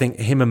day. So I think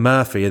him and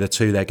Murphy are the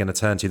 2 they're going to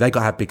turn to. They've got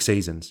to have big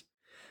seasons,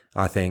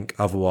 I think.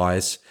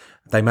 Otherwise,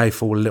 they may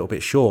fall a little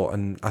bit short.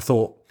 And I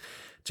thought,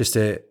 just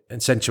to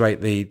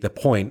accentuate the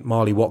point,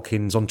 Marley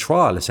Watkins on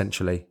trial,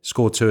 essentially.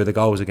 Scored 2 of the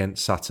goals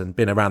against Sutton.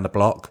 Been around the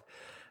block.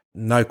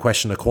 No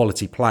question a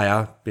quality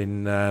player.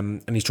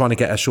 And he's trying to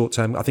get a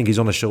short-term... I think he's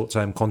on a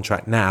short-term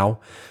contract now,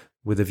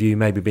 with a view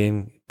maybe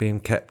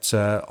being kept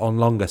on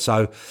longer.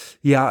 So,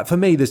 yeah, for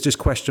me, there's just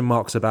question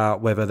marks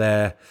about whether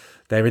their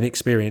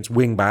inexperienced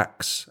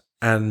wing-backs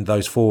and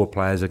those forward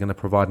players are going to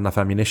provide enough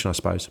ammunition, I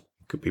suppose.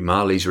 Could be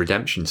Marley's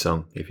redemption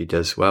song if he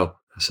does well,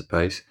 I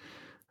suppose.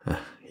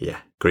 Yeah,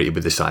 greeted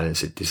with the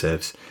silence it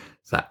deserves,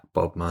 that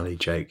Bob Marley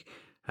joke.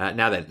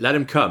 Now then, let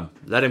them come.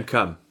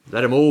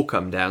 Let them all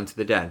come down to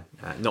the Den.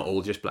 Not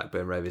all, just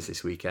Blackburn Rovers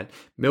this weekend.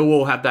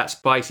 Millwall had that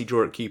spicy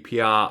draw at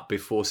QPR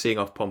before seeing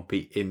off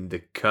Pompey in the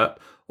Cup.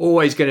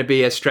 Always going to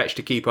be a stretch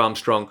to keep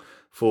Armstrong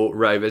for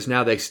Rovers.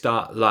 Now they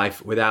start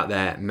life without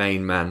their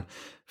main man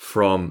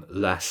from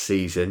last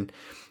season.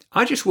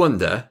 I just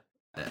wonder,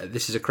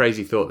 this is a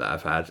crazy thought that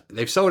I've had,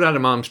 they've sold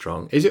Adam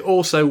Armstrong. Is it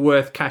also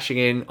worth cashing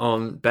in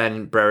on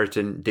Ben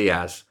Brereton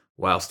Diaz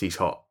whilst he's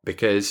hot?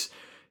 Because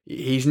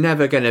he's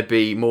never going to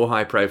be more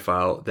high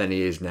profile than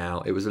he is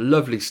now. It was a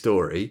lovely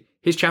story.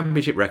 His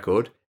championship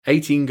record,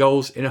 18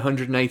 goals in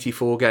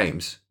 184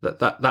 games.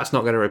 That's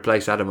not going to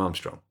replace Adam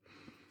Armstrong.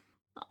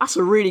 That's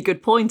a really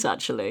good point,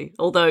 actually.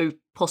 Although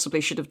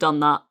possibly should have done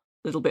that a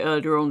little bit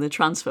earlier on in the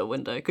transfer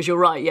window. Because you're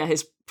right, yeah,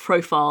 his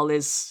profile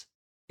is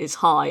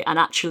high. And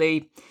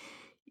actually,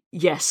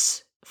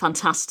 yes,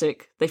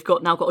 fantastic. They've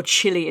now got a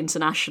Chile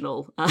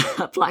international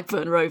at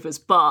Blackburn Rovers,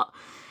 but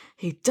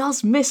he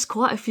does miss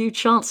quite a few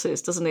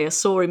chances, doesn't he? I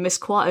saw him miss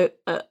quite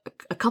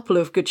a couple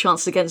of good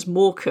chances against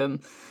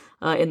Morecambe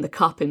in the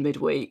Cup in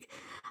midweek.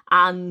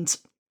 And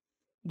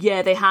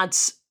yeah, they had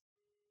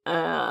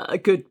a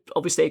good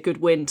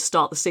win to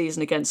start the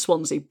season against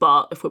Swansea,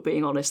 but if we're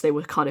being honest, they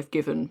were kind of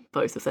given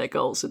both of their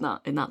goals in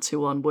that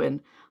 2-1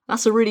 win.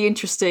 That's a really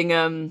interesting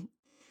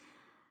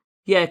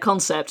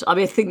concept. I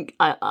mean,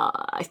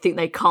 I think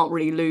they can't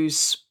really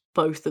lose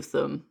both of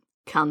them,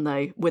 can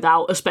they?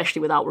 Especially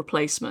without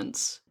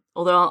replacements.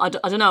 Although I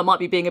don't know, I might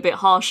be being a bit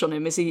harsh on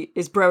him.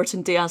 Is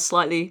Brereton Diaz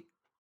slightly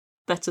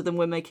better than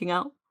we're making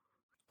out?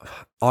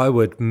 I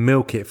would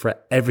milk it for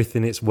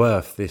everything it's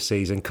worth this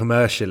season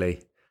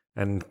commercially.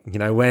 And,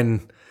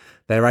 when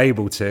they're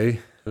able to,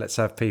 let's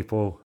have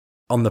people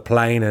on the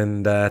plane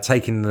and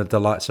taking the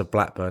delights of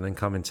Blackburn and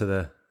coming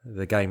to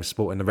the game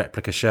sporting the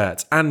replica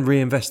shirts and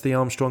reinvest the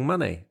Armstrong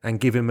money and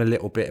give him a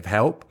little bit of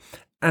help.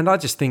 And I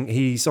just think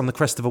he's on the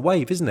crest of a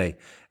wave, isn't he?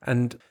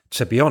 And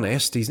to be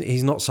honest,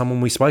 he's not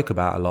someone we spoke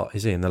about a lot,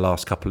 is he, in the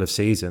last couple of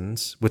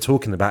seasons? We're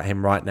talking about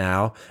him right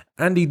now,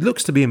 and he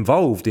looks to be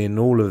involved in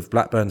all of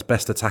Blackburn's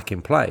best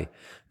attacking play.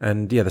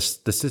 And yeah, the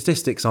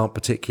statistics aren't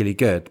particularly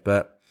good,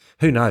 but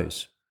who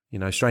knows?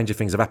 Stranger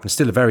things have happened.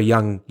 Still a very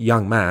young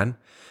man.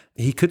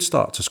 He could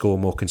start to score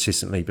more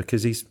consistently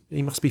because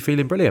he must be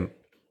feeling brilliant.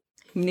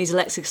 He needs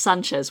Alexis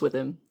Sanchez with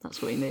him.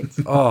 That's what he needs.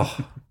 Oh,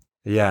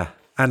 yeah.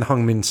 And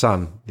Heung-min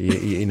Son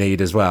you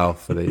need as well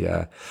for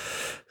the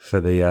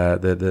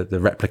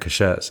replica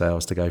shirt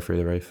sales to go through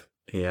the roof.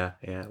 Yeah.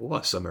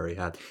 What a summer he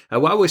had.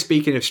 While we're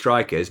speaking of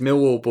strikers,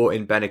 Millwall bought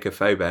in Benik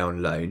Afobe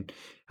on loan.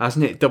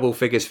 Hasn't it double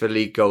figures for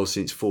league goals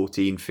since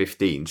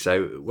 14-15?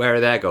 So where are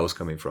their goals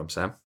coming from,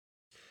 Sam?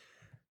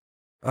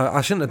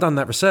 I shouldn't have done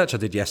that research I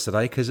did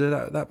yesterday because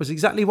that was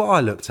exactly what I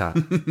looked at.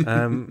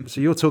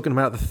 So you're talking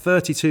about the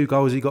 32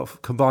 goals he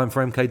got combined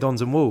for MK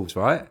Dons and Wolves,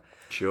 right?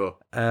 Sure.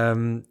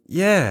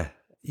 Yeah.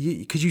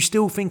 Because you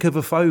still think of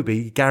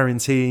Afobe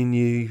guaranteeing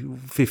you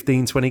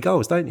 15, 20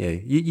 goals, don't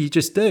you? You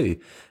just do.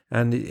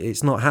 And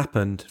it's not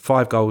happened.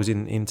 5 goals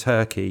in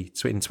Turkey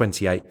in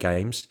 28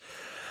 games.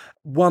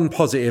 One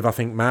positive, I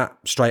think, Matt,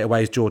 straight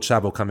away is George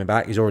Saville coming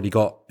back. He's already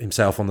got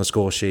himself on the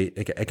score sheet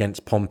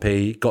against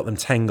Pompey, got them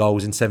 10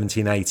 goals in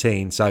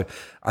 17-18. So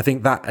I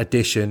think that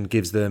addition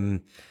gives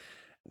them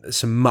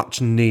some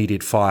much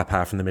needed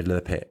firepower from the middle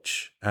of the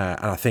pitch. And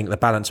I think the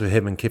balance with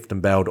him and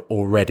Kieftenbeld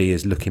already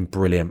is looking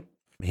brilliant.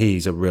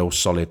 He's a real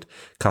solid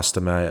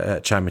customer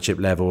at championship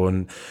level.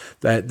 And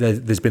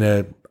there's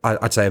been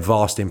I'd say a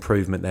vast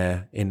improvement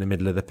there in the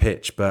middle of the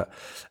pitch. But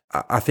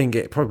I think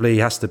it probably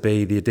has to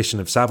be the addition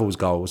of Saville's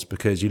goals,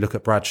 because you look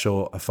at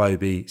Bradshaw,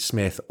 Afobe,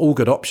 Smith, all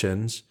good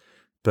options,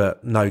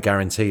 but no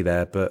guarantee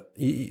there. But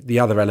the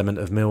other element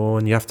of Millwall,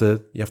 and you have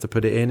to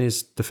put it in,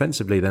 is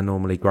defensively they're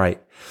normally great.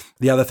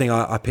 The other thing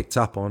I picked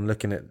up on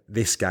looking at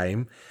this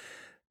game,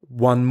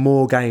 won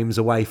more games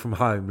away from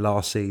home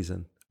last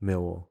season,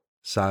 Millwall.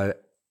 So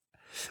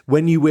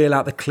when you wheel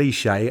out the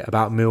cliche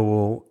about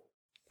Millwall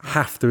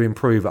have to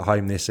improve at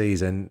home this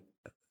season,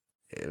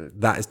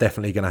 that is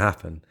definitely going to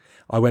happen.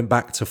 I went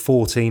back to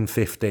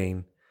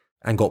 14-15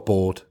 and got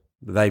bored.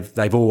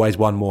 They've always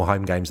won more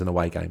home games than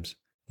away games.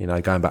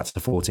 Going back to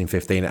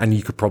 14-15, and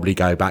you could probably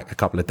go back a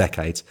couple of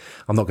decades.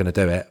 I'm not going to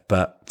do it,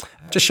 but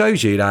it just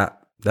shows you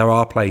that there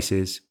are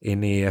places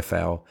in the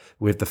EFL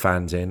with the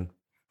fans in,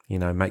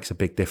 makes a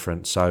big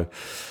difference. So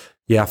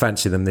yeah, I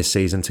fancy them this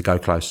season to go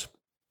close.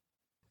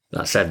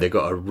 That said, they've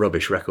got a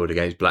rubbish record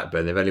against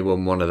Blackburn. They've only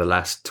won one of the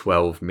last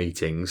 12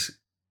 meetings.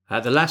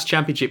 The last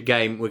championship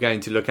game we're going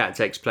to look at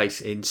takes place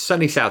in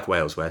sunny South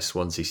Wales, where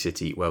Swansea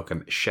City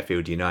welcome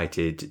Sheffield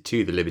United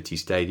to the Liberty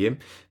Stadium.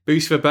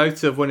 Boost for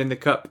both of winning the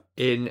Cup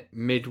in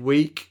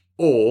midweek,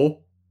 or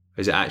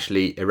is it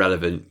actually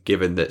irrelevant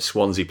given that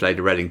Swansea played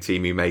a Reading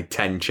team who made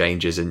 10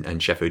 changes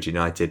and Sheffield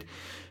United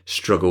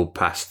struggled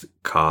past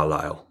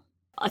Carlisle?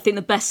 I think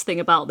the best thing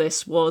about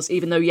this was,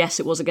 even though, yes,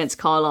 it was against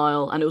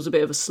Carlisle and it was a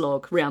bit of a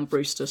slog, Rhian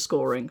Brewster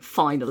scoring,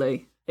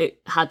 finally.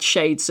 It had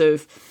shades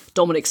of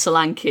Dominic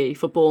Solanke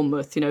for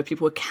Bournemouth.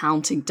 People were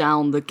counting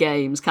up the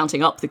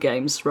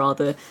games,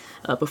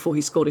 before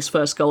he scored his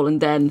first goal.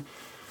 And then,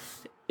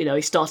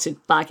 he started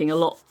bagging a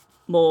lot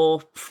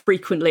more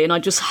frequently. And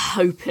I'm just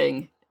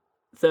hoping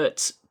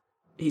that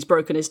he's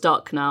broken his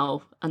duck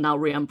now, and now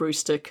Rhian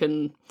Brewster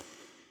can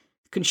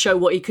can show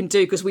what he can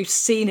do, because we've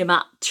seen him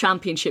at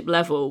championship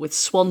level with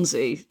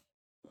Swansea,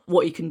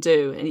 what he can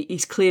do, and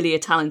he's clearly a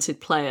talented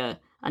player,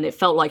 and it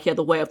felt like he had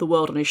the weight of the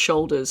world on his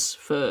shoulders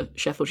for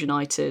Sheffield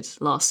United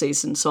last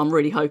season. So I'm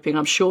really hoping,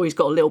 I'm sure he's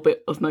got a little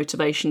bit of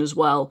motivation as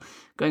well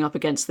going up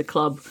against the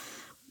club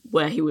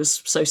where he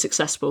was so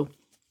successful.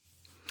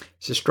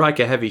 It's a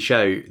striker-heavy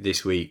show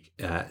this week,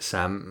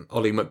 Sam.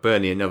 Ollie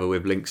McBurney, another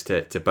with links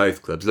to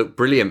both clubs, looked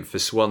brilliant for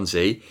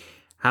Swansea.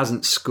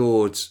 Hasn't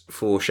scored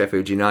for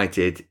Sheffield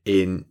United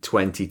in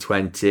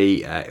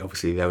 2020.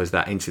 Obviously, there was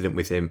that incident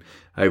with him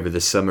over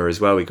the summer as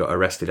well. He got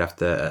arrested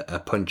after a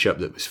punch-up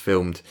that was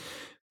filmed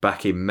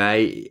back in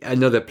May.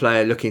 Another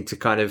player looking to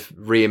kind of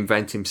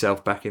reinvent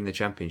himself back in the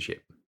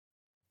Championship.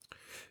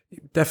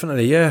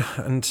 Definitely, yeah.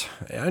 And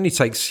it only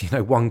takes,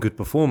 one good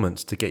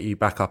performance to get you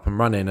back up and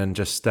running, and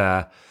just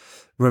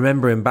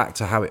remembering back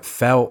to how it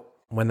felt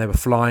when they were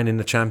flying in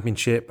the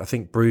Championship. I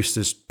think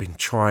Brewster's been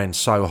trying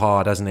so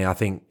hard, hasn't he? I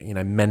think,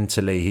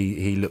 mentally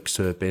he looks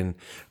to have been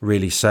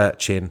really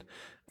searching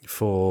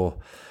for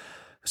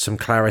some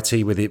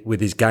clarity with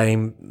his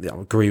game.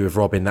 I agree with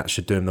Robin, that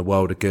should do him the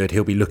world of good.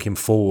 He'll be looking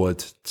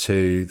forward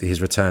to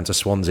his return to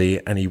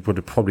Swansea, and he would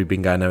have probably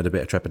been going there with a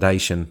bit of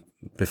trepidation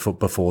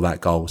before that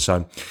goal.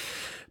 So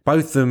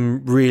both of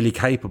them really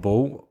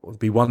capable. It would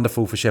be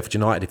wonderful for Sheffield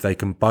United if they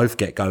can both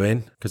get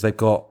going, because they've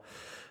got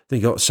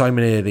so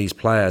many of these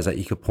players that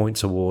you could point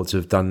towards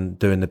who've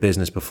doing the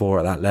business before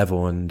at that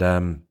level, and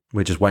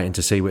we're just waiting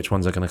to see which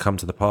ones are going to come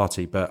to the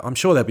party. But I'm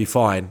sure they'll be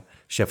fine,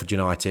 Sheffield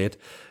United.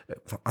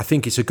 I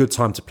think it's a good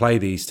time to play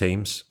these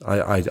teams.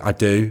 I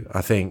do.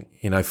 I think,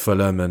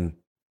 Fulham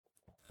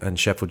and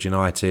Sheffield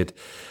United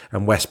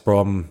and West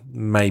Brom,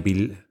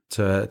 maybe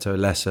to a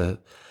lesser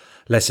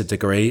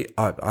degree.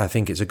 I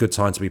think it's a good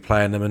time to be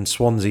playing them, and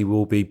Swansea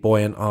will be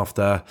buoyant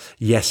after,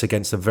 yes,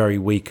 against a very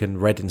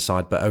weakened Reading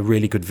side, but a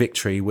really good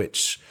victory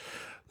which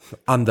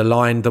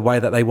underlined the way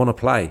that they want to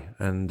play.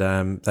 And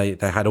they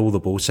had all the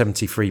ball,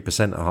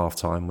 73% at half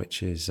time,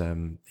 which is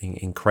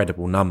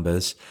incredible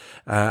numbers,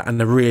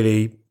 and a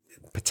really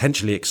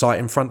potentially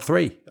exciting front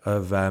three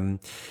of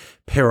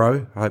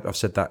Pirro. I hope I've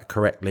said that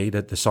correctly.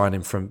 The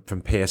signing from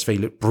PSV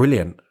looked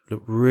brilliant.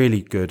 Looked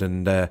really good,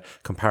 and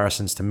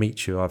comparisons to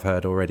Michu I've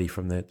heard already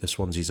from the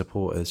Swansea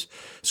supporters.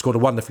 Scored a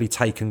wonderfully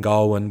taken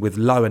goal, and with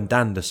Lowe and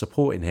Danda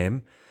supporting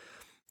him,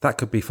 that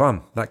could be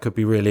fun. That could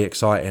be really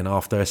exciting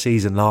after a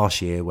season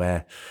last year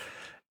where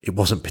it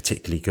wasn't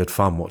particularly good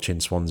fun watching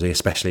Swansea,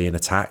 especially in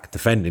attack.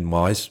 Defending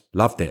wise,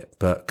 loved it,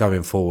 but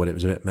going forward it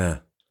was a bit meh.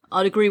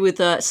 I'd agree with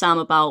Sam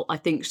about, I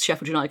think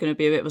Sheffield United are going to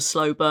be a bit of a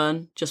slow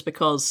burn, just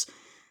because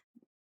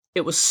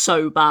it was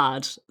so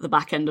bad the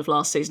back end of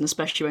last season,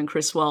 especially when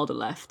Chris Wilder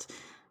left.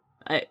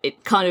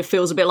 It kind of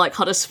feels a bit like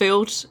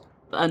Huddersfield,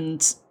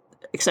 and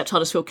except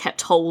Huddersfield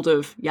kept hold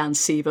of Jan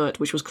Sievert,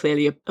 which was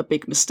clearly a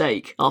big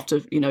mistake after,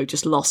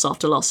 just loss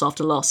after loss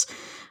after loss.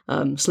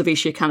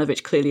 Slaviša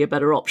Kanovic clearly a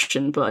better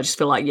option, but I just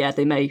feel like,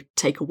 they may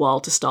take a while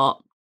to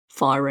start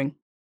firing.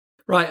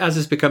 Right, as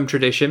has become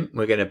tradition,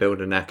 we're going to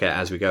build a knacker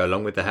as we go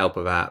along with the help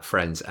of our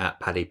friends at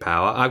Paddy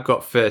Power. I've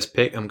got first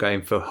pick. I'm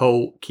going for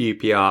Hull,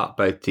 QPR,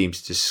 both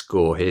teams to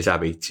score. Here's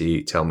Abby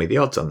to tell me the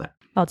odds on that.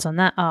 Odds on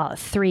that are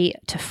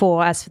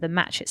 3-4. As for the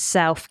match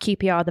itself,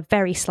 QPR are the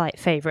very slight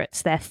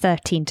favourites. They're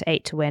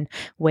 13-8 to win,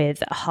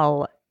 with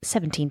Hull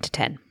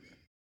 17-10.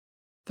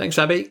 Thanks,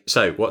 Abby.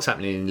 So, what's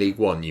happening in League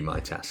One, you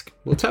might ask?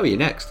 We'll tell you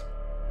next.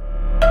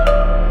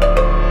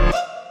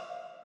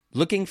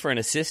 Looking for an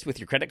assist with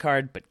your credit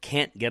card but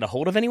can't get a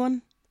hold of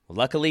anyone? Well,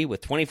 luckily, with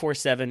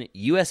 24/7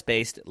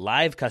 US-based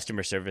live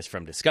customer service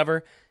from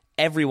Discover,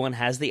 everyone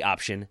has the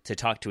option to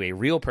talk to a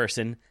real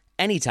person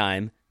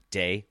anytime,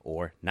 day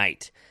or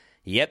night.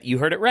 Yep, you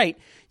heard it right.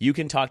 You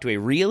can talk to a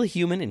real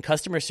human in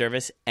customer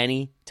service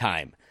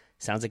anytime.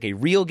 Sounds like a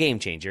real game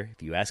changer,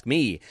 if you ask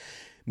me.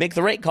 Make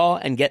the right call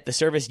and get the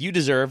service you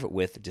deserve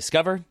with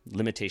Discover.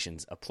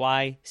 Limitations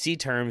apply. See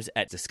terms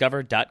at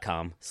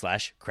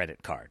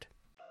discover.com/creditcard.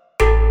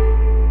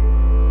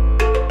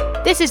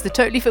 This is the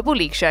Totally Football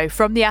League Show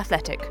from The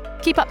Athletic.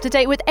 Keep up to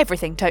date with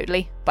everything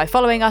Totally by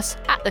following us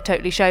at The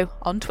Totally Show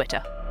on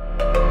Twitter.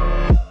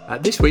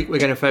 This week we're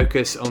going to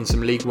focus on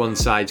some League One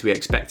sides we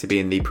expect to be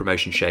in the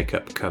promotion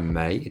shake-up come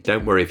May.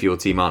 Don't worry if your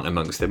team aren't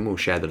amongst them, we'll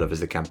share the love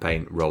as the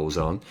campaign rolls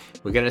on.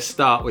 We're going to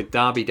start with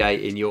Derby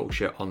Day in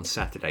Yorkshire on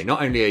Saturday.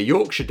 Not only a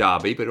Yorkshire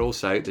derby, but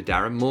also the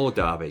Darren Moore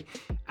derby.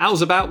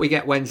 Owls about, we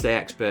get Wednesday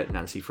expert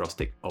Nancy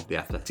Frostick of The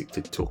Athletic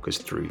to talk us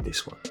through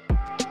this one.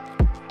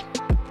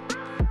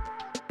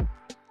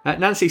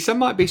 Nancy, some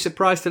might be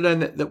surprised to learn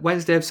that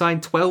Wednesday have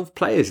signed 12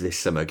 players this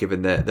summer,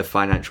 given the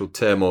financial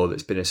turmoil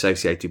that's been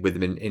associated with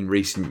them in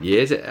recent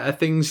years. Are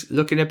things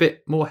looking a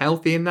bit more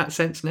healthy in that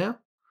sense now?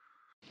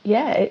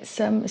 Yeah, it's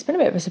been a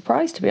bit of a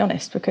surprise, to be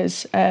honest,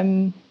 because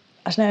I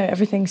don't know,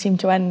 everything seemed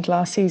to end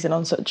last season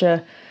on such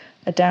a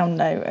down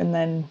note, and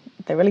then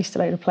they released a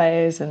load of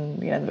players,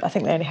 and I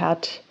think they only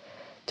had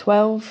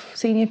 12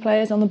 senior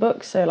players on the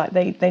books, so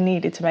they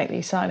needed to make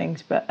these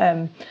signings, but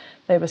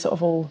they were sort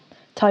of all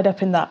tied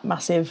up in that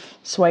massive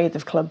swathe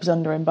of clubs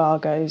under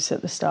embargoes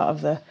at the start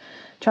of the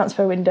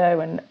transfer window,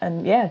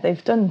 and yeah,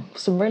 they've done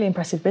some really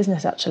impressive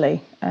business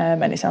actually,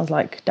 and it sounds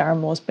like Darren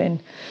Moore's been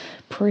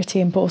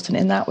pretty important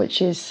in that,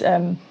 which is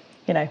a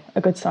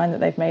good sign that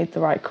they've made the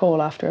right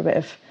call after a bit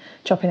of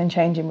chopping and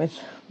changing with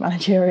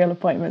managerial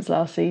appointments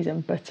last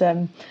season. But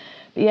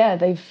yeah,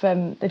 they've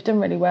done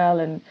really well,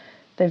 and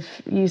they've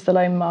used the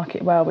loan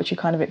market well, which you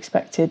kind of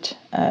expected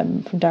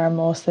from Darren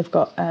Moore. So they've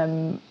got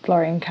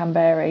Florian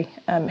Canberry,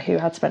 who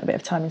had spent a bit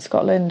of time in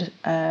Scotland,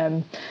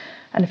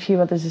 and a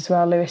few others as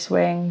well. Lewis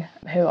Wing,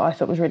 who I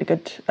thought was really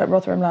good at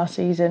Rotherham last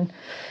season.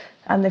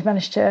 And they've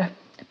managed to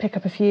pick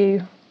up a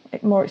few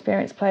more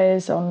experienced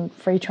players on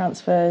free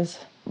transfers,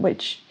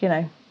 which,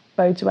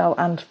 bodes well.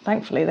 And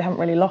thankfully, they haven't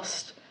really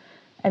lost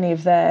any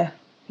of their,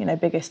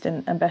 biggest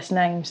and best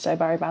names. So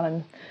Barry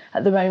Bannon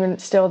at the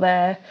moment still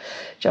there.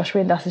 Josh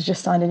Windass has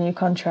just signed a new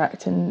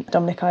contract, and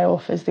Dominic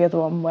Iorfa is the other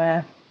one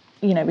where,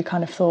 we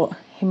kind of thought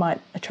he might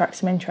attract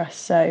some interest.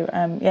 So,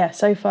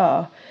 so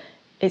far,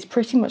 it's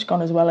pretty much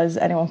gone as well as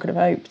anyone could have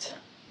hoped,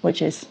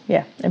 which is,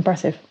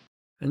 impressive.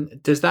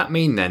 And does that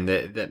mean then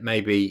that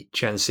maybe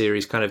Chansiri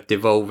is kind of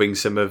devolving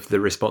some of the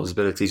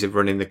responsibilities of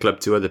running the club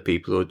to other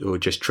people, or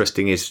just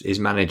trusting his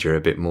manager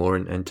a bit more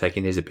and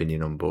taking his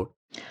opinion on board?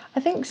 I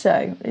think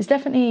so. It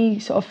definitely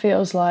sort of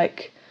feels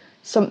like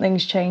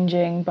something's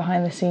changing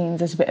behind the scenes.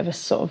 There's a bit of a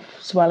sort of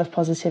swell of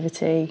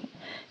positivity.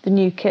 The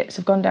new kits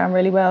have gone down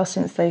really well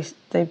since they've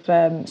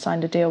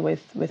signed a deal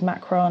with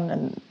Macron,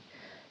 and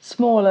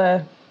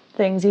smaller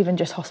things, even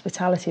just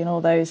hospitality and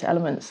all those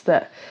elements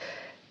that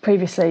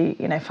previously,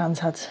 fans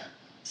had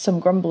some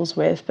grumbles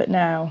with, but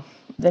now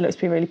they look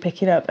to be really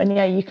picking up. And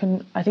yeah,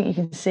 I think you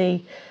can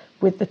see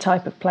with the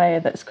type of player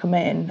that's come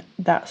in,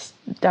 that's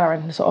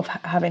Darren sort of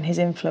having his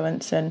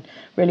influence and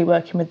really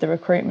working with the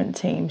recruitment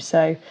team.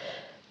 So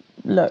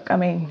look, I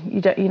mean,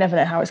 you never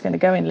know how it's going to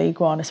go in League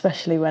One,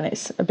 especially when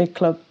it's a big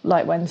club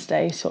like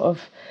Wednesday sort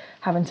of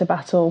having to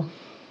battle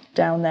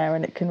down there,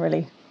 and it can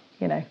really,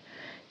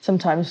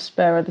 sometimes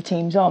spur other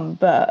teams on.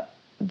 But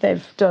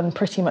they've done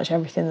pretty much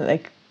everything that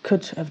they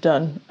could have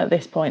done at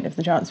this point of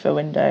the transfer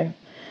window.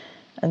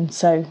 And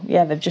so,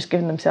 yeah, they've just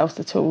given themselves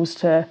the tools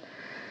to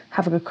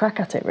have a good crack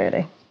at it,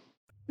 really.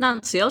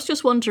 Nancy, I was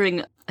just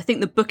wondering, I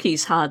think the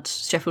bookies had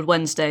Sheffield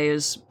Wednesday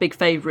as big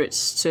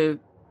favourites to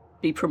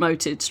be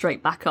promoted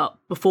straight back up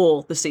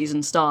before the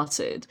season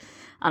started.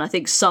 And I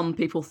think some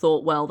people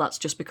thought, well, that's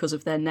just because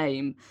of their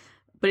name.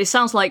 But it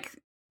sounds like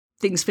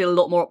things feel a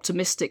lot more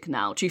optimistic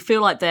now. Do you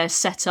feel like they're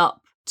set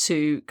up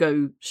to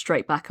go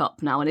straight back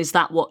up now? And is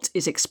that what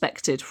is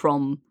expected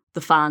from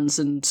the fans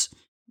and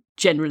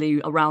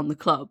generally around the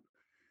club?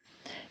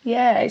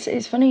 Yeah,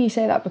 it's funny you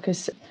say that,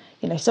 because,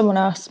 someone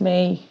asked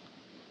me,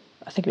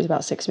 I think it was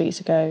about 6 weeks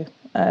ago,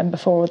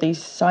 before all these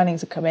signings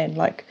had come in,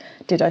 like,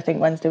 did I think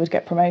Wednesday would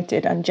get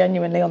promoted? And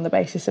genuinely, on the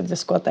basis of the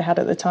squad they had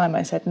at the time,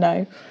 I said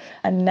no.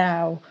 And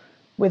now,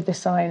 with the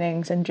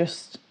signings and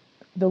just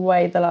the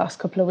way the last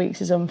couple of weeks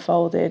has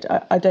unfolded,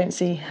 I don't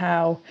see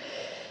how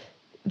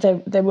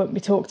they won't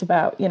be talked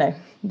about.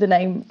 The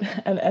name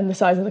and the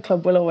size of the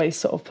club will always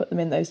sort of put them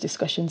in those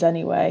discussions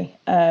anyway.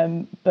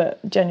 But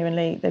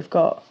genuinely, they've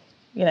got,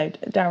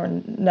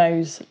 Darren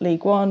knows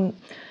League One,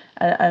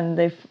 and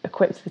they've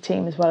equipped the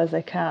team as well as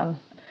they can.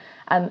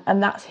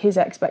 And that's his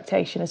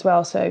expectation as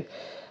well. So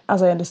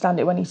as I understand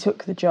it, when he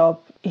took the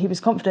job, he was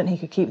confident he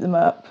could keep them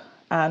up.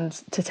 And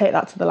to take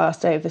that to the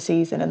last day of the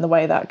season, and the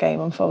way that game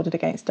unfolded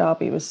against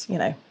Derby was,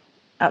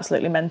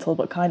 absolutely mental,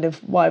 but kind of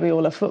why we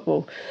all love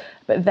football.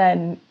 But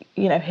then,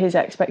 his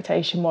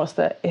expectation was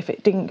that if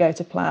it didn't go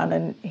to plan,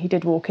 and he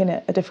did walk in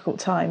at a difficult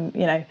time,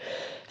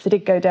 if they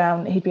did go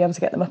down, he'd be able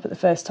to get them up at the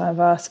first time of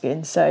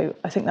asking. So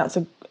I think that's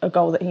a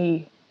goal that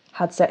he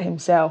had set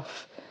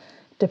himself,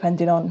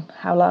 depending on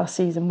how last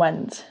season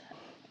went.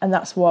 And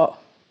that's what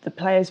the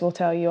players will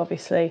tell you,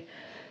 obviously.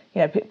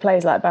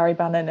 Players like Barry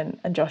Bannon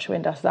and Josh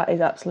Windass, that is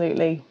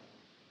absolutely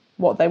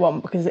what they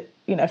want, because, if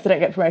they don't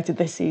get promoted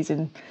this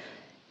season,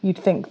 you'd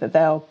think that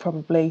they'll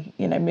probably,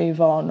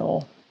 move on,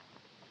 or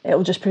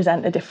it'll just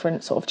present a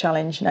different sort of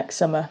challenge next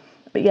summer.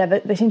 But yeah,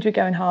 they seem to be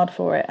going hard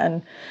for it,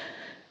 and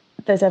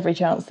there's every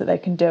chance that they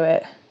can do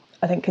it.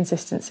 I think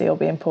consistency will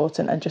be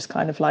important, and just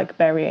kind of like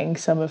burying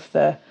some of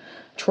the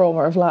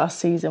trauma of last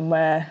season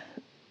where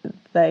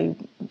they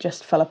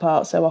just fell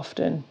apart so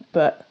often.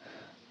 But,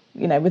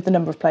 with the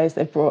number of players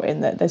they've brought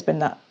in, that there's been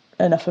that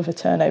enough of a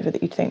turnover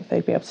that you'd think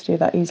they'd be able to do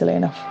that easily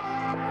enough.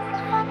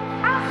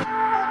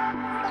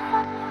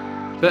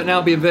 Burton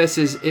Albion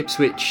versus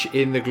Ipswich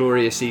in the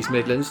glorious East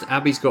Midlands.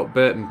 Abby's got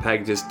Burton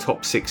pegged as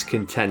top 6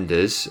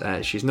 contenders.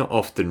 She's not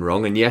often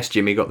wrong. And yes,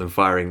 Jimmy got them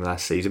firing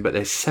last season, but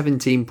they're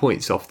 17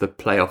 points off the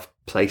playoff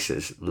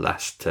places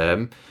last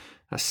term.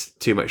 That's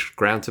too much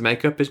ground to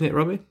make up, isn't it,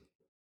 Robbie?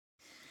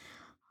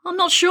 I'm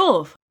not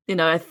sure.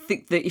 I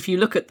think that if you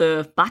look at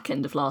the back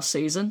end of last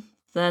season,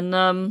 then,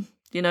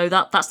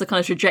 that's the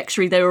kind of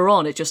trajectory they were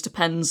on. It just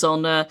depends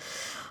on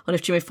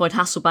if Jimmy Floyd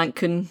Hasselbank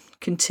can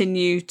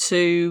continue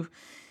to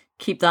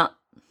keep that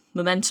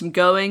momentum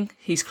going.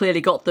 He's clearly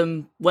got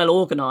them well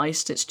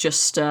organised. It's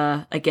just,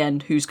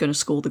 again, who's going to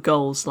score the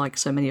goals, like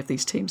so many of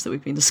these teams that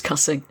we've been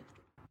discussing.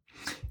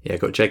 Yeah,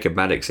 got Jacob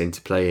Maddox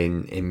into play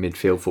in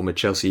midfield, former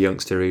Chelsea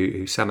youngster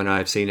who Sam and I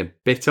have seen a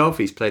bit of.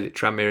 He's played at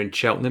Tranmere and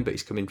Cheltenham, but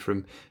he's coming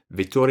from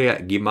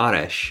Vitória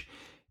Guimarães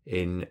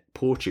in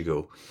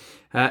Portugal.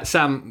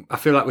 Sam, I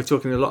feel like we're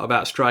talking a lot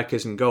about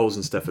strikers and goals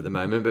and stuff at the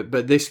moment,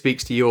 but this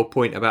speaks to your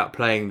point about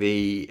playing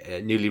the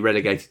newly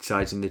relegated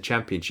sides in the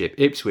Championship.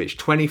 Ipswich,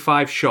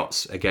 25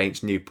 shots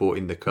against Newport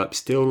in the Cup,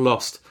 still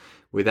lost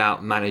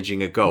without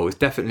managing a goal. It's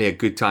definitely a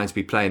good time to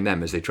be playing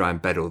them as they try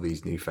and bed all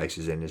these new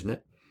faces in, isn't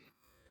it?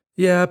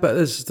 Yeah, but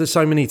there's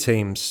so many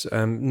teams.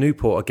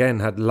 Newport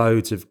again had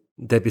loads of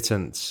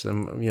debutants.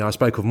 I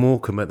spoke of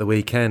Morecambe at the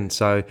weekend,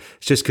 so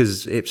it's just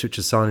because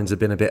Ipswich's signings have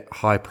been a bit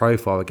high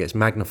profile, it gets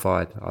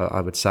magnified,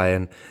 I would say.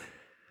 And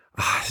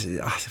I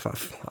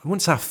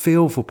wouldn't say I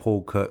feel for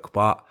Paul Cook,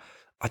 but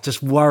I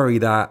just worry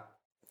that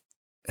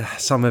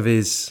some of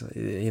his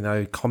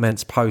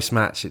comments post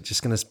match, it's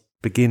just going to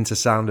begin to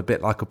sound a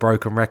bit like a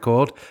broken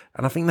record.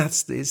 And I think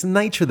it's the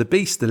nature of the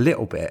beast a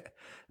little bit.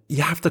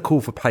 You have to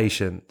call for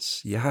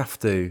patience. You have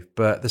to.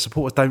 But the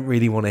supporters don't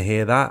really want to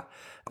hear that.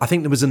 I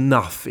think there was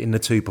enough in the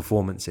two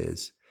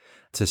performances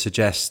to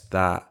suggest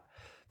that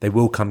they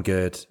will come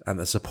good and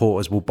the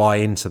supporters will buy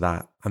into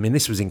that. I mean,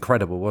 this was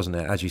incredible, wasn't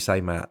it? As you say,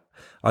 Matt.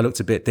 I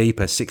looked a bit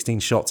deeper. 16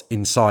 shots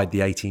inside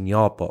the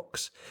 18-yard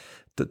box.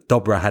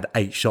 Dobra had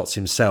 8 shots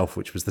himself,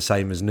 which was the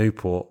same as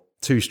Newport.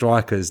 2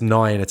 strikers,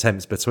 9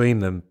 attempts between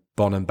them,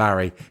 Bon and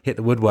Barry. Hit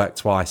the woodwork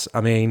twice.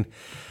 I mean,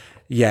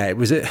 yeah, it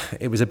was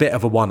a bit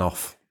of a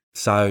one-off.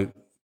 So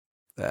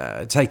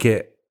take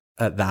it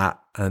at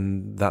that,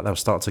 and that they'll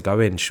start to go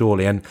in,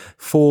 surely. And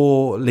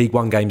 4 League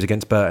One games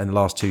against Burton the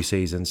last 2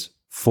 seasons,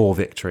 4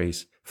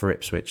 victories for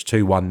Ipswich,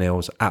 2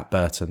 1-0s at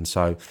Burton.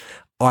 So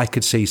I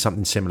could see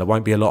something similar.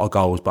 Won't be a lot of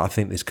goals, but I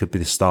think this could be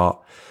the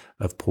start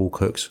of Paul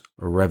Cook's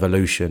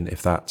revolution,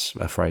 if that's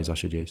a phrase I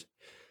should use.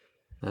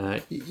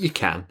 You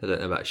can. I don't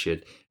know about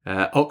should.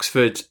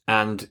 Oxford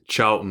and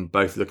Charlton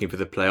both looking for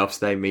the playoffs.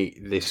 They meet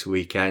this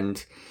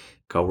weekend.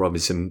 Carl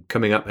Robinson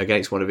coming up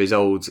against one of his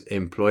old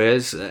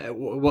employers.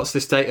 What's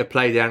the state of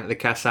play down at the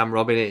Kassam,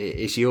 Robin?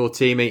 Is your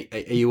team, are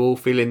you all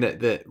feeling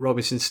that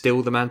Robinson's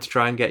still the man to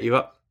try and get you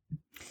up?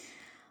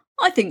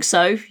 I think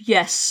so,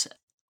 yes.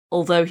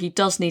 Although he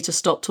does need to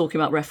stop talking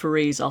about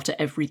referees after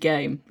every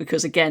game,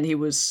 because again, he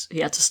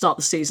had to start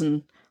the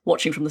season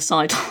watching from the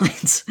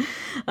sidelines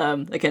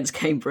against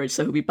Cambridge,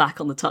 so he'll be back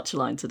on the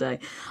touchline today.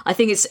 I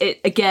think it's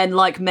again,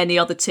 like many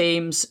other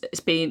teams, it's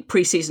been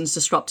pre-seasons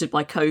disrupted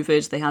by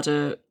COVID. They had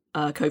a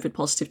COVID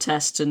positive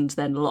test, and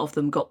then a lot of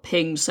them got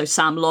pinged. So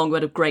Sam Long, who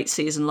had a great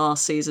season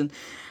last season,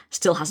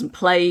 still hasn't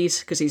played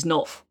because he's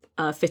not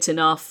fit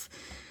enough.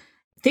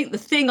 I think the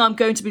thing I'm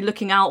going to be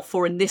looking out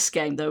for in this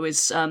game, though,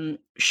 is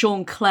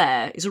Sean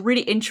Clare. Is a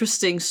really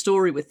interesting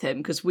story with him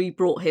because we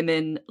brought him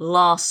in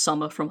last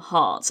summer from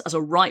Hearts as a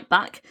right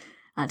back,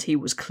 and he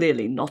was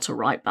clearly not a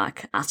right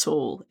back at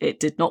all. It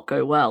did not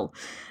go well.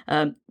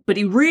 But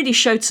he really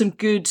showed some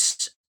good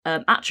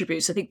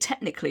attributes. I think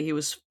technically he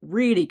was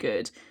really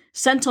good.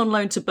 Sent on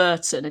loan to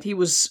Burton, and he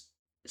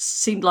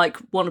seemed like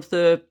one of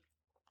the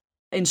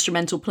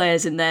instrumental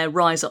players in their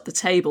rise up the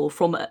table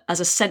as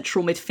a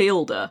central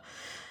midfielder,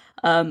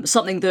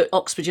 something that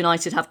Oxford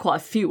United have quite a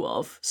few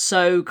of.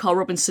 So Carl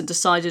Robinson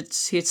decided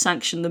he had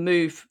sanctioned the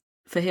move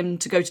for him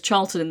to go to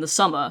Charlton in the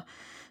summer.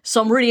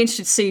 So I'm really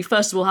interested to see,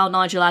 first of all, how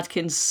Nigel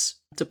Adkins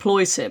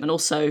deploys him, and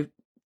also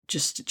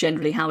just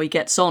generally how he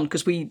gets on,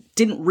 because we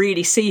didn't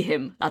really see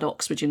him at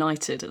Oxford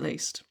United, at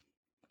least.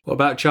 What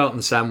about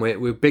Charlton, Sam?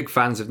 We're big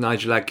fans of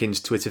Nigel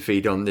Adkins' Twitter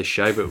feed on this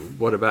show, but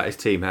what about his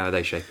team? How are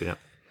they shaping up?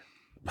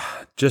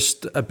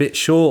 Just a bit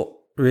short,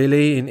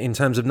 really, in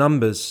terms of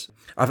numbers.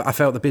 I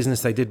felt the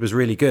business they did was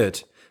really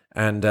good,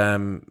 and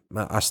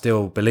I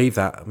still believe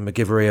that.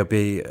 McGivery will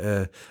be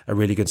a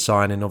really good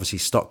signing. Obviously,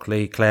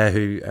 Stockley, Clare,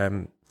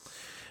 who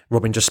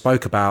Robin just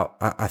spoke about,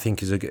 I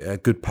think is a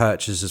good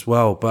purchase as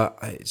well. But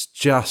it's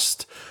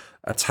just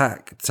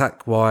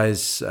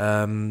attack-wise,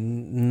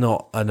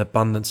 not an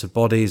abundance of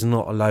bodies,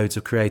 not a loads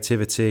of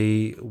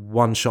creativity.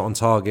 1 shot on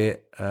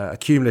target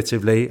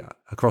cumulatively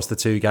across the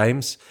 2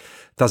 games.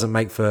 Doesn't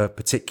make for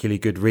particularly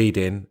good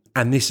reading.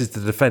 And this is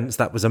the defence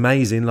that was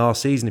amazing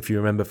last season, if you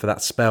remember, for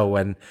that spell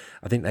when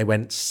I think they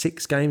went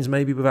 6 games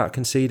maybe without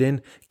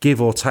conceding.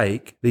 Give or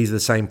take, these are the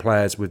same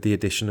players with the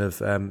addition of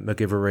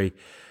McGivery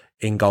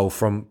in goal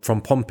from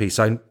Pompey.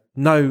 So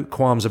no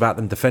qualms about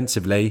them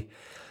defensively.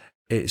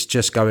 It's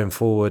just going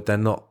forward, they're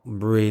not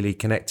really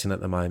connecting at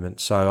the moment.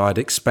 So I'd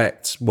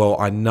expect, well,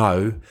 I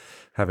know,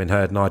 having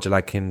heard Nigel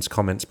Adkins'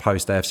 comments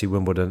post AFC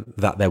Wimbledon,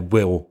 that there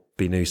will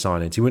be new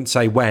signings. He wouldn't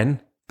say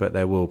when, but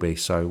there will be.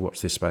 So watch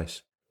this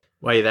space.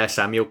 Well, you there,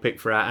 Sam? Your pick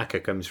for our Aka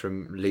comes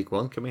from League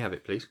One. Can we have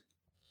it, please?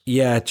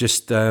 Yeah,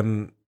 just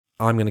I'm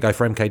going to go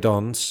for MK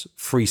Dons.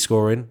 Free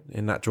scoring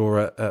in that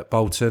draw at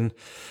Bolton.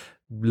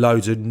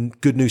 Loads of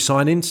good new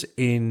signings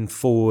in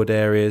forward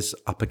areas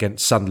up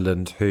against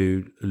Sunderland,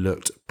 who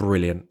looked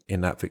brilliant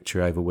in that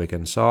victory over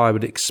Wigan. So I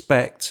would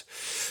expect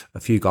a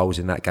few goals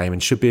in that game,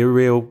 and should be a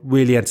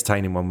really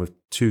entertaining one with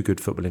 2 good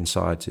footballing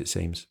sides, it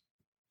seems.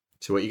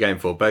 So what are you going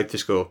for? Both to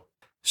score?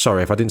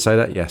 Sorry if I didn't say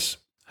that. Yes.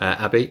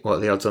 Abby, what are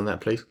the odds on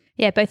that, please?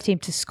 Yeah, both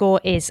teams to score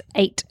is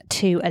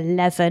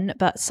 8-11,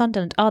 but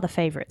Sunderland are the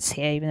favourites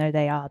here, even though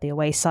they are the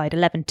away side,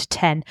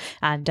 11-10,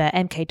 and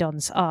MK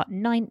Dons are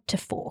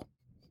 9-4.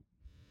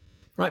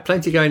 Right,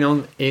 plenty going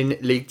on in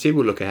League Two.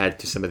 We'll look ahead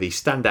to some of the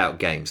standout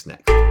games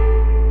next.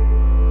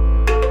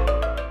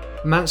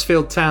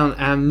 Mansfield Town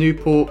and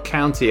Newport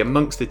County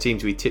amongst the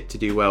teams we tipped to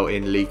do well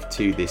in League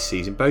Two this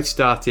season. Both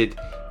started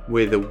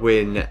with a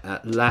win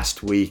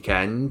last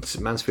weekend.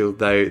 Mansfield,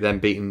 though, then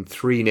beaten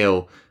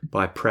 3-0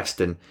 by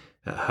Preston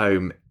at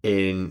home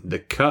in the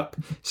Cup.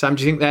 Sam,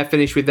 do you think they're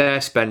finished with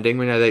their spending?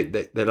 We know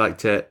they like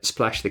to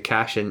splash the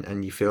cash,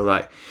 and you feel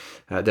like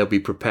they'll be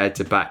prepared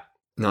to back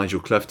Nigel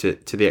Clough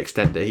to the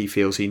extent that he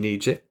feels he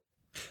needs it?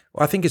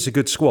 Well, I think it's a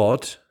good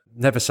squad.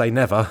 Never say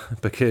never,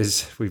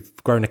 because we've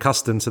grown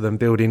accustomed to them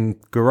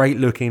building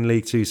great-looking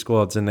League Two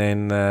squads and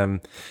then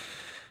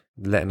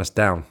letting us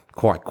down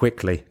quite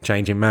quickly,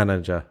 changing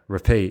manager,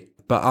 repeat.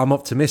 But I'm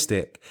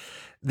optimistic.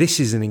 This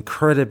is an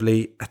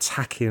incredibly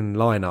attacking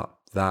lineup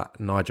that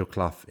Nigel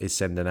Clough is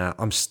sending out.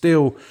 I'm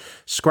still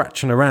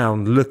scratching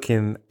around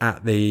looking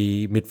at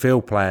the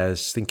midfield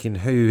players, thinking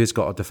who has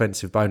got a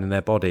defensive bone in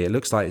their body. It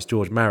looks like it's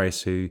George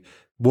Maris, who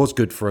was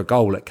good for a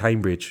goal at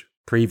Cambridge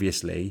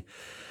previously,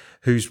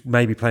 who's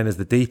maybe playing as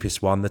the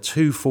deepest one. The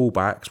two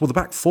fullbacks, well, the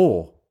back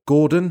four,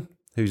 Gordon,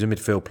 who's a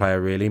midfield player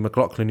really,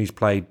 McLaughlin, who's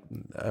played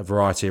a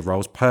variety of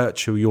roles,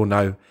 Perch, who you'll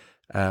know,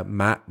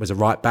 Matt, was a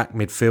right-back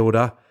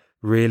midfielder,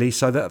 really.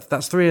 So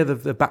that's three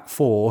of the back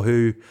four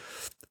who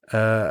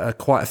are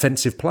quite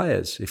offensive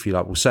players, if you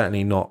like. Well,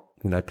 certainly not,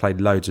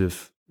 played loads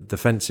of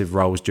defensive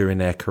roles during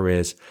their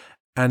careers.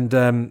 And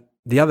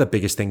the other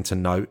biggest thing to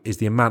note is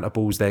the amount of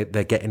balls they're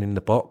getting in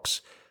the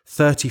box.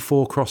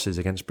 34 crosses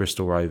against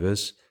Bristol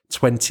Rovers,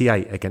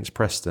 28 against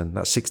Preston.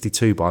 That's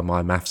 62 by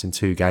my maths in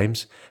 2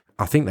 games.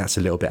 I think that's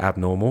a little bit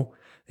abnormal.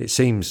 It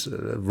seems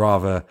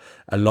rather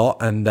a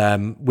lot. And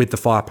with the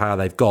firepower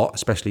they've got,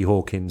 especially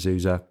Hawkins,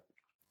 who's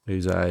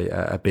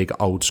a big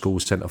old school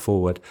centre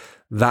forward,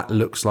 that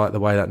looks like the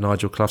way that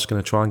Nigel Clough's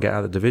going to try and get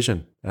out of the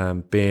division,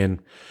 being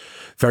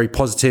very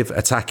positive,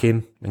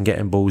 attacking and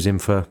getting balls in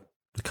for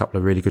a couple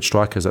of really good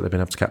strikers that they've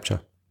been able to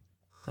capture.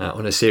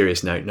 On a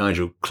serious note,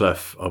 Nigel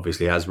Clough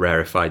obviously has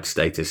rarefied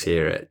status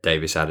here at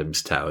Davis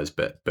Adams Towers,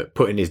 but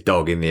putting his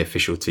dog in the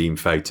official team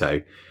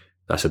photo,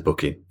 that's a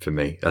booking for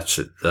me. That's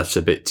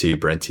a bit too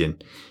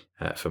Brentian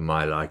for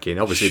my liking.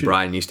 Obviously,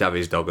 Brian used to have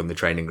his dog on the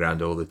training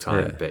ground all the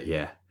time, but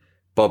yeah.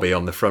 Bobby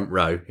on the front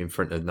row in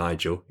front of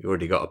Nigel. You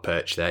already got a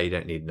perch there. You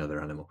don't need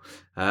another animal.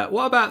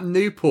 What about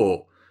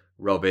Newport,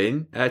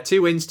 Robin?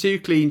 2 wins,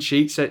 2 clean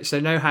sheets. So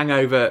no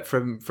hangover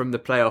from the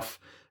playoff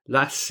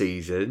last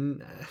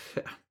season.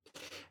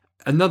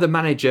 Another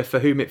manager for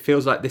whom it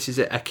feels like this is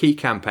a key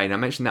campaign. I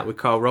mentioned that with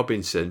Carl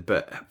Robinson,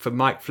 but for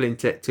Mike Flynn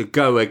to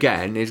go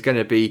again is going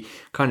to be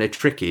kind of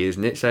tricky,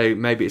 isn't it? So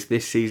maybe it's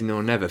this season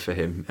or never for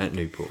him at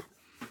Newport.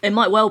 It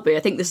might well be.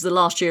 I think this is the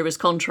last year of his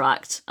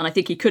contract, and I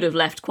think he could have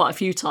left quite a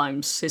few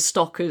times. His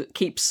stock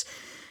keeps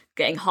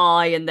getting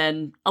high, and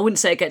then I wouldn't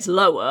say it gets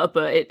lower,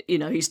 but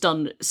he's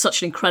done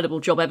such an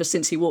incredible job ever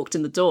since he walked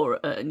in the door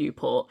at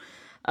Newport.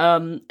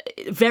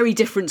 Very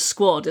different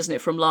squad, isn't it,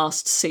 from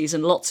last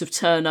season? Lots of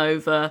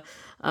turnover.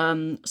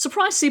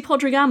 Surprised to see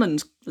Padraig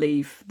Hammond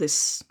leave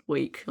this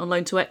week on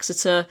loan to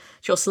Exeter.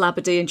 Josh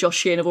Labadie and Josh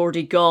Sheehan have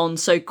already gone,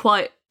 so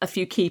quite a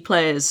few key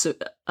players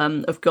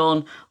have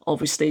gone.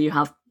 Obviously, you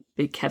have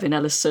big Kevin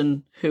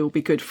Ellison, who will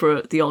be good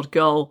for the odd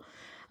goal.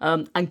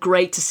 And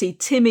great to see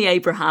Timmy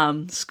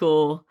Abraham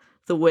score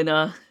the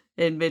winner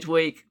in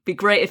midweek. Be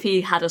great if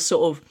he had a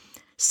sort of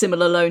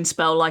similar loan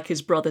spell like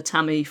his brother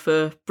Tammy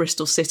for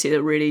Bristol City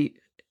that really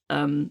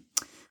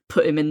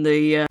put him in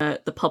the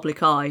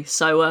public eye.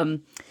 So,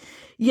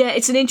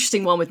 it's an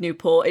interesting one with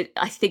Newport.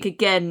 I think,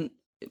 again,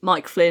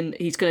 Mike Flynn,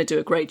 he's going to do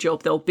a great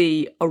job. They'll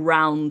be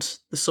around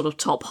the sort of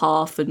top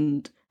half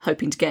and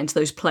hoping to get into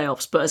those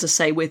playoffs. But as I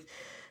say, with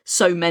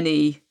so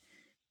many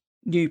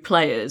new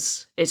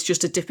players, it's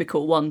just a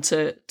difficult one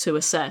to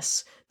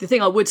assess. The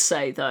thing I would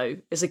say, though,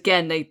 is,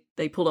 again,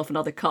 they pulled off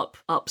another cup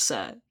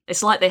upset.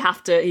 It's like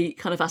he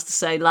kind of has to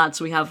say, lads,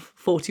 we have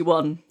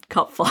 41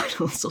 cup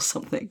finals or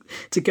something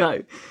to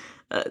go.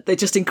 They're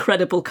just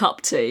incredible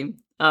cup team,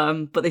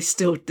 but they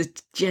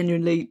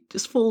genuinely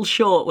just fall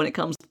short when it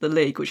comes to the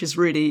league, which is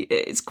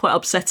it's quite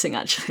upsetting,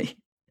 actually.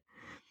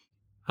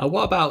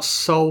 What about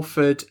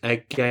Salford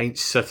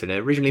against Sutton?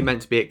 Originally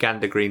meant to be at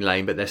Gander Green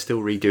Lane, but they're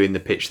still redoing the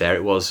pitch there.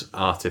 It was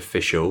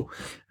artificial.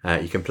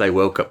 You can play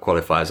World Cup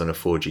qualifiers on a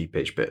 4G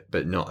pitch,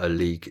 but not a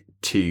League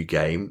 2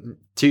 game.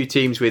 2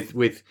 teams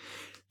with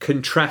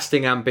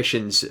contrasting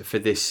ambitions for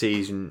this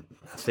season,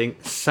 I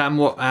think. Sam,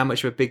 how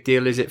much of a big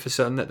deal is it for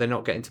Sutton that they're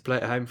not getting to play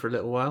at home for a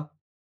little while?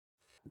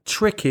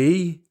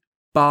 Tricky,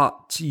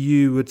 but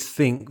you would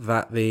think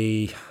that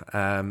the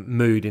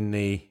mood in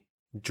the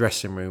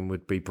dressing room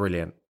would be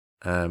brilliant.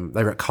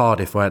 They were at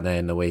Cardiff, weren't they,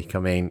 in the week? I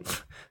mean,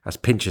 that's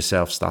pinch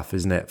yourself stuff,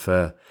 isn't it?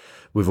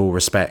 With all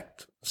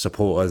respect,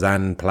 supporters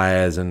and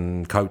players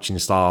and coaching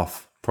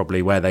staff,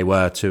 probably where they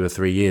were 2 or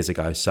 3 years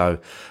ago. So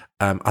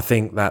I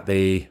think that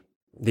the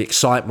the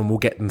excitement will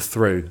get them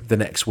through the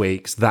next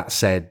weeks. That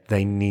said,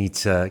 they need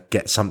to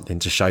get something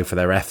to show for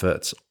their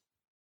efforts,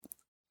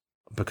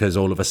 because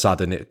all of a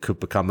sudden it could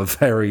become a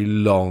very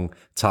long,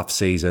 tough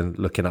season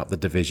looking up the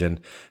division,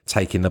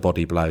 taking the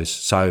body blows.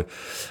 So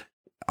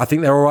I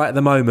think they're all right at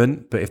the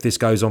moment, but if this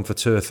goes on for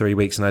 2 or 3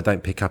 weeks and they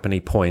don't pick up any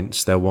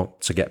points, they'll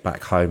want to get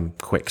back home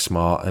quick,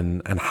 smart,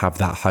 and have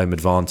that home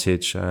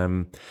advantage.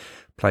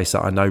 Place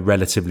that I know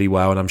relatively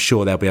well, and I'm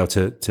sure they'll be able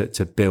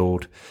to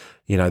build,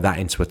 that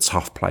into a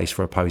tough place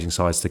for opposing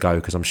sides to go,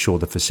 because I'm sure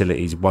the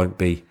facilities won't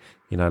be,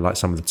 like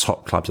some of the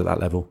top clubs at that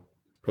level.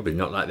 Probably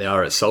not like they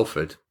are at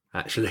Salford.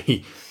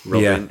 Actually,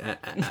 Robin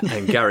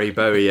and Gary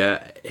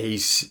Bowyer,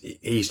 he's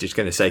just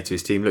going to say to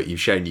his team, look, you've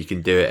shown you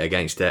can do it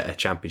against a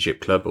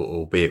championship club,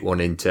 albeit one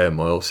in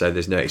turmoil, so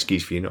there's no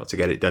excuse for you not to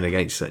get it done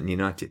against Sutton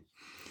United.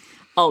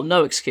 Oh,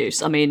 no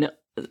excuse. I mean,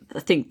 I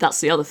think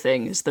that's the other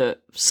thing, is that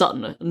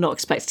Sutton are not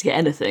expected to get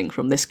anything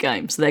from this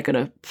game, so they're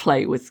going to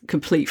play with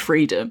complete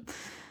freedom.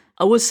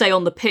 I would say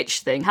on the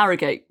pitch thing,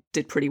 Harrogate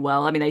did pretty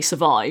well. I mean, they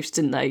survived,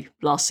 didn't they?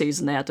 Last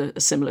season they had a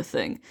similar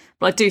thing.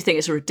 But I do think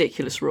it's a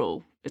ridiculous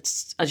rule.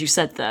 It's, as you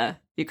said there,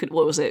 you could,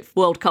 what was it,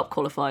 World Cup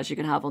qualifiers you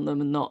can have on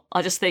them and not.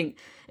 I just think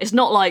it's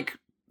not like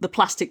the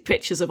plastic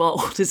pitches of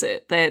old, is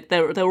it?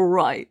 They're all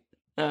right.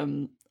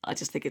 I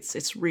just think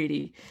it's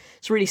really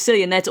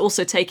silly, and they're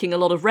also taking a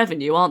lot of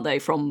revenue, aren't they,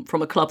 from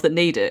a club that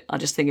need it? I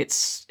just think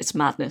it's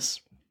madness.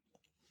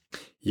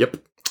 Yep.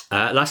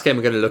 Last game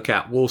we're going to look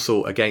at,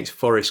 Walsall against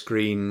Forest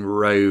Green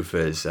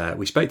Rovers.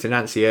 We spoke to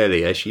Nancy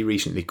earlier. She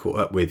recently caught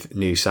up with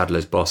new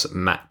Saddlers boss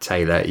Matt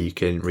Taylor. You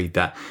can read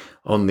that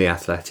on The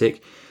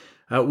Athletic.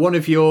 One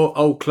of your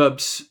old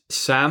clubs,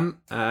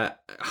 Sam,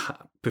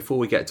 before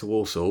we get to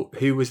Walsall,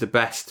 who was the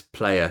best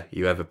player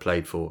you ever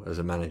played for as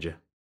a manager?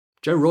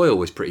 Joe Royle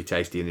was pretty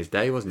tasty in his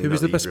day, wasn't he? Who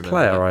was the best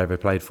player I ever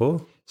played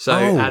for? So,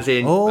 as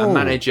in a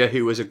manager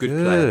who was a good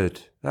player.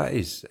 That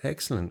is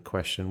excellent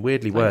question.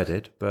 Weirdly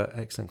worded, but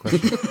excellent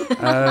question.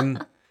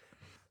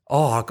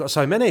 I've got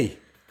so many.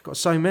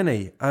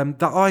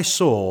 That I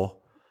saw,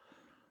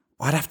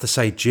 I'd have to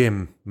say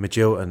Jim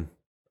Magilton.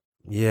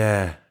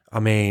 Yeah, I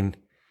mean,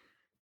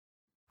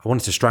 I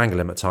wanted to strangle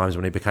him at times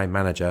when he became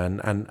manager,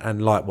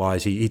 and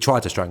likewise, he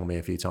tried to strangle me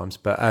a few times.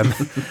 But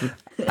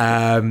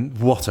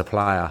what a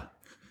player!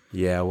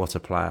 Yeah, what a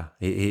player.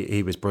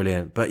 He was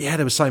brilliant. But yeah,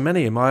 there were so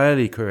many in my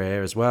early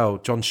career as well.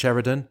 John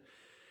Sheridan.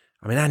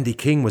 I mean, Andy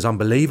King was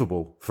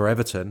unbelievable for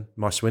Everton,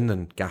 my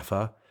Swindon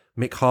gaffer.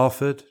 Mick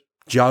Harford.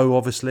 Joe,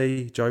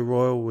 obviously. Joe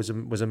Royle was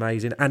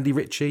amazing. Andy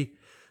Ritchie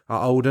at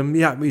Oldham.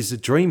 Yeah, it was a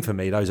dream for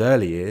me, those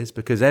early years,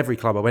 because every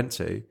club I went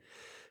to,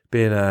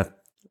 being a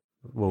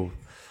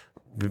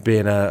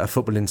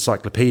football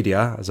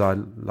encyclopedia, as I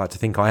like to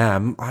think I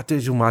am, I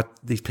did all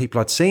these people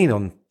I'd seen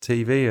on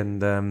TV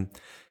and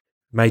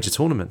major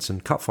tournaments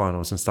and cup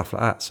finals and stuff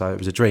like that. So it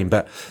was a dream.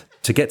 But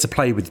to get to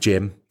play with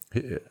Jim,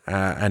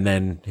 and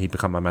then he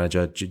became my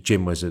manager.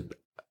 Jim was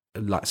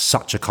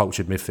such a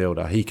cultured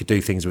midfielder. He could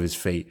do things with his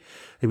feet.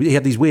 He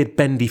had these weird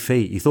bendy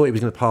feet. You thought he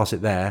was going to pass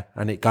it there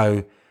and it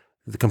go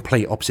the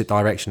complete opposite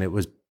direction. It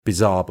was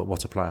bizarre, but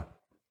what a player.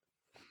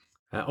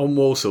 On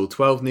Walsall,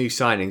 12 new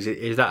signings.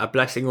 Is that a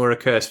blessing or a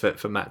curse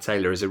for Matt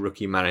Taylor as a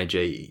rookie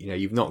manager?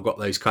 You've not got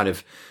those kind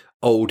of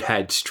old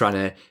heads trying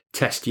to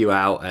test you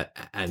out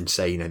and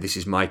say, this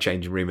is my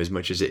changing room as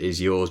much as it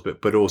is yours,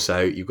 but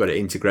also you've got to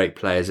integrate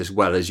players as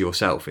well as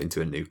yourself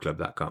into a new club.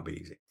 That can't be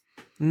easy.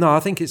 No, I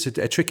think it's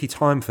a tricky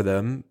time for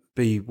them.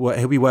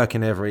 He'll be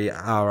working every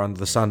hour under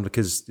the sun,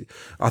 because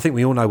I think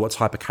we all know what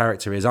type of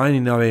character he is. I only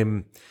know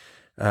him,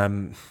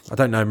 I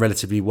don't know him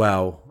relatively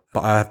well,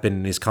 but I have been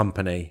in his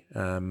company,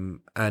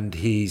 and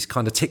he's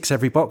kind of ticks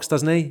every box,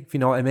 doesn't he? If you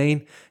know what I mean.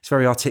 He's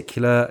very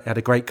articulate, had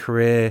a great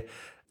career,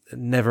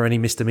 never any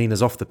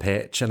misdemeanors off the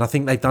pitch, and I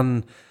think they've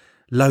done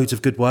loads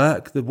of good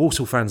work. The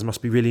Walsall fans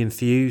must be really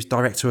enthused.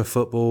 Director of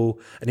football,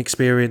 an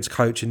experienced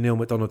coach in Neil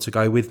McDonald to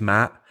go with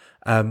Matt,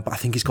 but I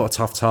think he's got a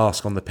tough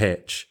task on the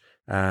pitch.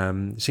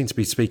 Seem to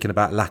be speaking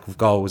about lack of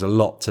goals a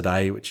lot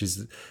today, which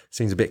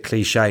seems a bit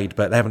cliched,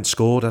 but they haven't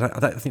scored. I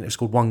don't think they've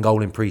scored one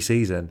goal in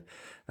pre-season.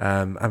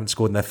 Haven't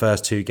scored in their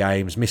first 2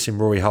 games, missing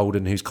Rory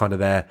Holden, who's kind of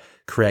their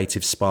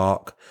creative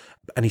spark.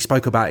 And he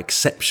spoke about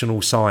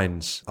exceptional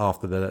signs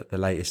after the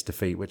latest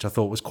defeat, which I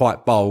thought was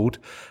quite bold.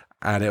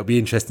 And it'll be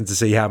interesting to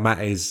see how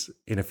Matt is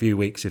in a few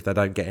weeks if they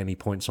don't get any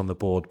points on the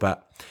board.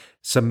 But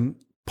some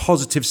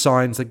positive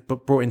signs. They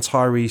brought in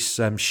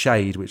Tyrese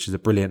Shade, which is a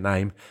brilliant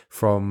name,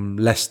 from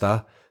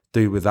Leicester.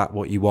 Do with that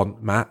what you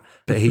want, Matt.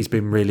 But he's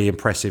been really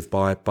impressive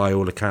by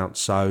all accounts.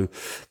 So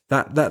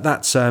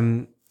that's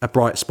a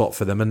bright spot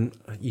for them. And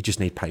you just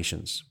need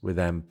patience with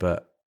them.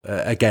 But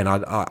again,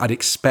 I'd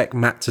expect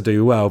Matt to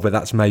do well, but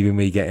that's maybe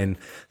me getting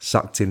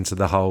sucked into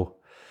the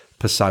whole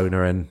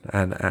persona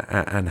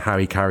and how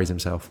he carries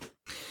himself.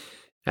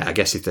 I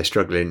guess if they're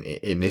struggling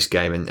in this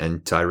game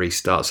and Tyrese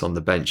starts on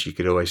the bench, you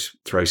could always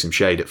throw some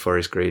shade at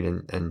Forest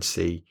Green and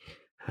see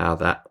how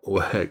that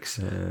works.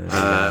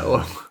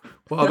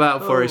 What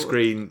about Forest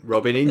Green,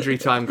 Robin? Injury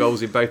time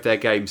goals in both their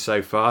games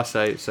so far.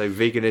 So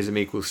veganism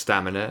equals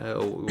stamina.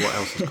 What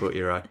else has caught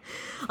your eye?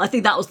 I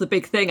think that was the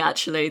big thing,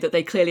 actually, that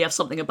they clearly have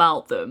something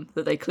about them,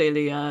 that they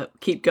clearly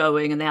keep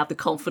going and they have the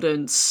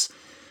confidence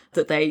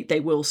that they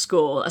will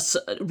score. A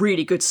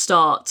really good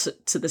start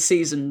to the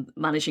season,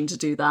 managing to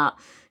do that.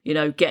 You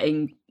know,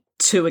 getting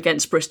 2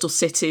 against Bristol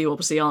City, who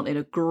obviously aren't in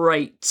a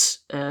great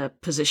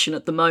position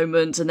at the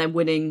moment, and then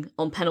winning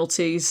on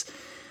penalties.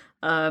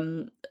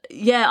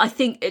 I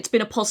think it's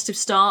been a positive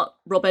start.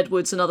 Rob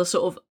Edwards, another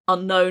sort of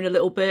unknown a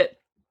little bit.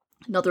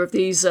 Another of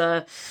these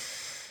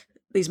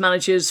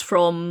managers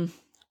from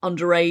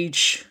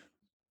underage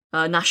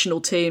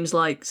national teams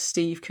like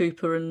Steve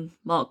Cooper and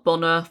Mark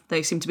Bonner.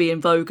 They seem to be in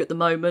vogue at the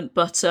moment,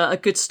 but a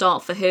good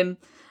start for him.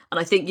 And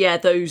I think,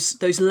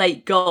 those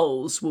late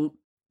goals will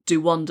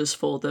do wonders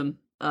for them.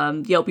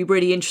 It'll be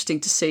really interesting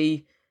to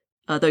see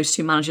those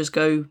two managers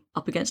go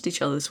up against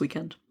each other this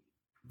weekend.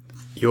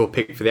 Your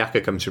pick for the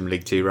ACCA comes from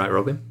League Two, right,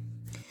 Robin?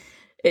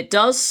 It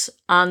does,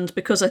 and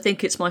because I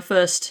think it's my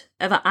first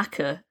ever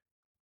ACCA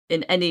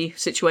in any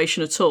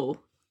situation at all,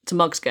 it's a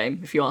mugs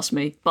game, if you ask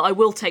me, but I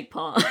will take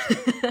part.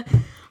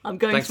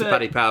 Thanks to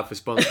Paddy Power for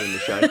sponsoring the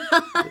show.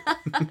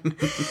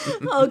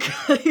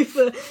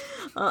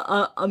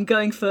 I'm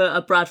going for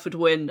a Bradford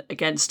win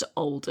against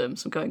Oldham,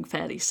 so I'm going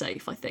fairly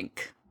safe, I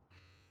think.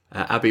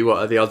 Abby, what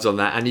are the odds on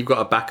that? And you've got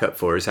a backup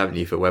for us, haven't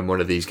you, for when one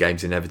of these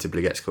games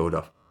inevitably gets called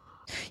off?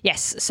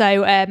 Yes,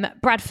 so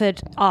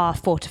Bradford are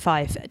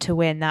 4-5 to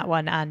win that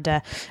one, and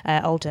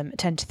Oldham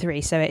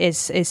 10-3. So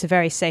it's a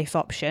very safe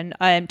option.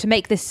 To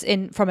make this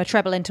in from a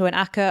treble into an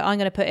ACCA, I'm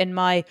going to put in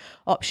my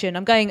option.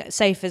 I'm going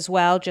safe as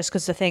well, just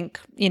because I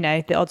think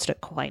the odds look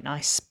quite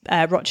nice.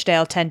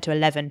 Rochdale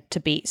 10-11 to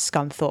beat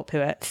Scunthorpe, who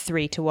are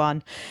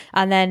 3-1,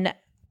 and then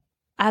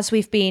as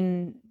we've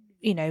been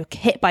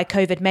hit by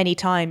COVID many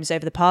times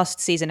over the past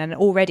season and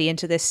already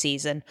into this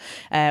season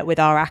with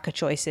our ACCA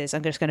choices,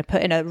 I'm just going to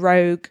put in a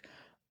rogue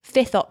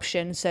 5th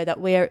option so that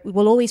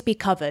we'll always be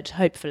covered,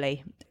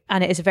 hopefully.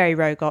 And it is a very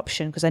rogue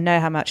option because I know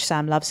how much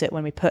Sam loves it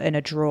when we put in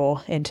a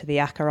draw into the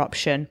ACCA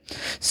option.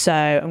 So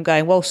I'm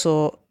going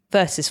Walsall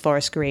versus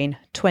Forest Green,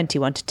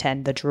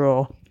 21-10, the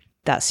draw.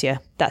 That's your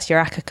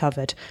ACCA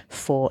covered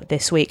for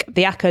this week.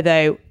 The ACCA,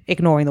 though,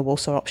 ignoring the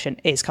Walsall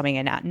option, is coming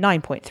in at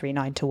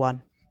 9.39 to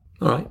 1.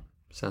 All right.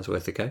 Sounds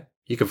worth a go.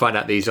 You can find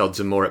out these odds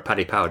and more at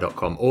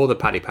paddypower.com or the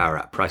Paddy Power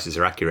app. Prices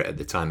are accurate at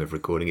the time of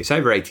recording. It's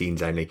over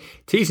 18s only.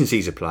 T's and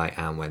C's apply,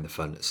 and when the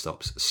fun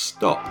stops,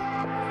 stop.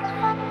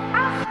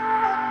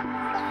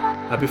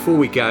 Before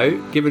we go,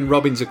 given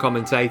Robin's a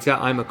commentator,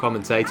 I'm a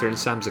commentator, and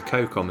Sam's a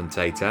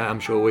co-commentator, I'm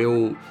sure we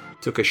all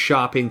took a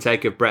sharp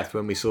intake of breath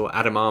when we saw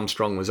Adam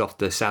Armstrong was off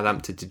to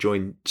Southampton to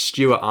join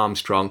Stuart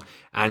Armstrong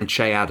and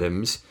Che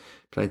Adams.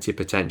 Plenty of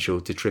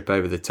potential to trip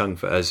over the tongue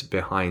for us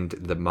behind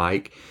the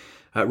mic.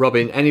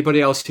 Robin, anybody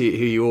else who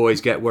you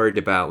always get worried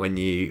about when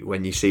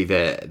you see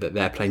that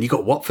they're playing? You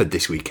got Watford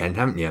this weekend,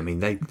 haven't you? I mean,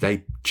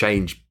 they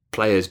change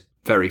players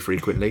very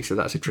frequently, so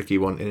that's a tricky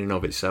one in and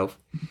of itself.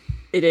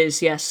 It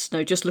is, yes.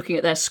 No, just looking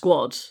at their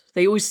squad,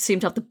 they always seem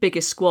to have the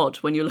biggest squad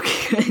when you're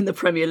looking in the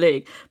Premier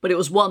League. But it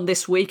was one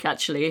this week,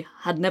 actually.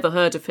 Had never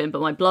heard of him,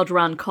 but my blood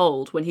ran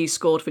cold when he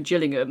scored for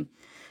Gillingham.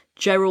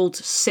 Gerald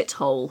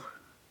Sithole.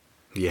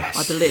 Yes.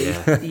 I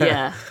believe.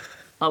 Yeah.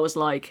 I was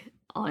like,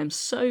 I'm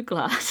so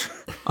glad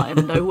I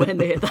am nowhere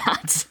near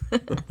that.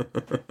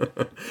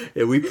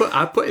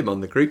 I put him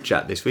on the group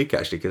chat this week,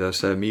 actually, because I was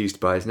so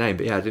amused by his name.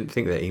 But yeah, I didn't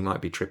think that he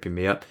might be tripping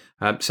me up.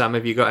 Sam,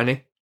 have you got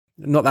any?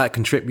 Not that it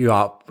can trip you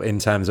up in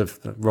terms of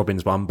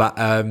Robin's one, but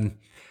I'm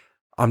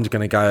just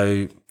going to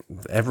go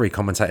every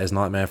commentator's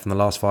nightmare from the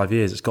last 5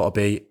 years. It's got to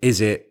be,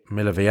 is it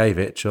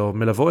Milivojevic or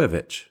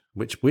Milivojevic?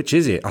 Which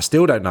is it? I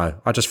still don't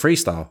know. I just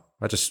freestyle.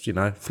 I just,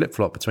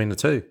 flip-flop between the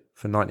two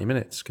for 90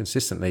 minutes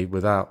consistently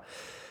without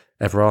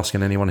ever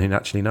asking anyone who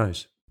actually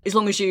knows. As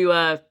long as you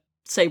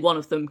say one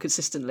of them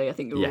consistently, I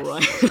think you're all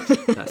right.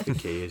 That's the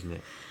key, isn't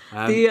it?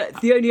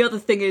 The only other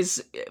thing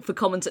is, for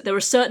commentators, there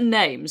are certain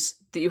names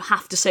that you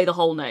have to say the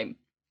whole name.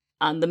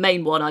 And the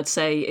main one, I'd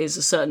say, is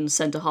a certain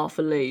centre-half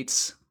for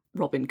Leeds,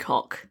 Robin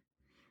Koch.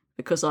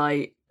 Because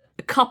a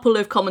couple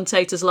of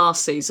commentators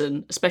last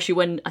season, especially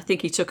when I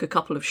think he took a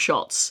couple of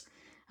shots,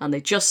 and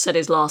they just said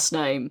his last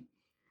name,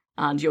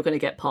 and you're going to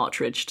get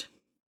partridged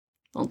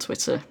on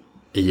Twitter.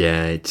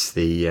 Yeah, it's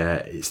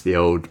the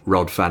old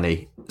Rod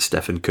Fanny,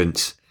 Stefan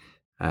Kuntz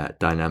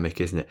dynamic,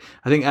 isn't it?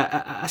 I think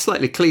a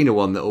slightly cleaner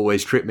one that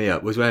always tripped me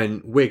up was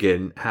when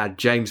Wigan had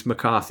James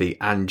McCarthy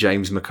and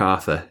James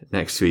MacArthur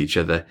next to each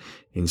other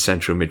in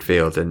central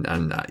midfield,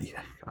 and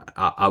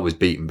I was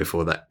beaten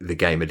before the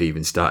game had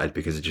even started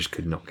because I just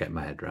could not get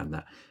my head around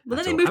that. Well,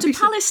 then they moved to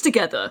Palace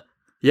together.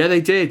 Yeah,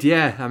 they did.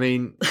 Yeah, I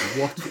mean,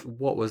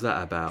 what was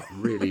that about?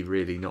 Really,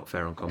 really not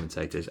fair on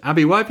commentators.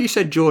 Abby, why have you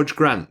said George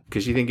Grant?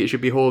 Because you think it should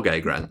be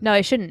Jorge Grant? No,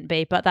 it shouldn't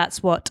be, but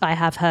that's what I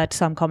have heard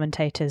some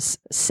commentators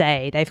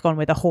say. They've gone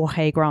with a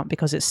Jorge Grant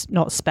because it's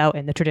not spelt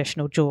in the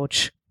traditional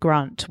George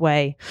Grant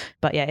way.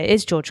 But yeah, it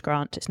is George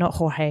Grant. It's not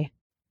Jorge.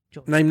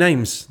 Name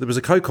names. There was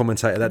a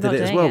co-commentator that did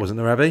it as well, wasn't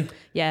there, Abby?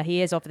 Yeah,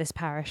 he is of this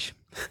parish.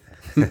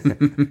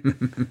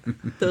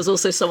 There was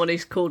also someone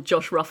who's called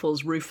Josh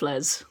Ruffles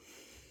Roofles.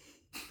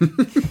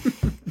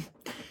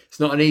 It's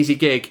not an easy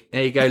gig.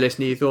 There you go,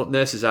 listener. You thought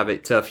nurses have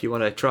it tough. You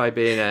want to try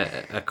being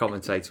a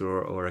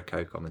commentator or a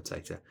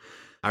co-commentator.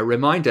 A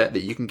reminder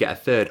that you can get a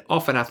third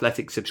off an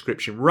Athletic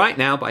subscription right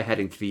now by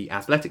heading to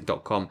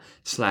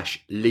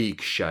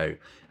theathletic.com/league show.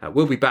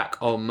 We'll be back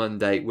on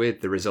Monday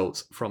with the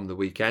results from the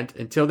weekend.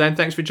 Until then,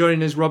 thanks for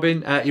joining us,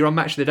 Robin. You're on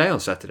Match of the Day on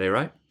Saturday,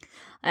 right?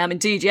 I am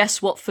indeed,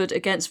 yes. Watford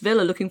against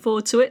Villa. Looking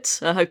forward to it.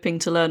 Hoping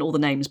to learn all the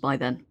names by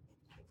then.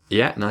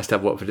 Yeah, nice to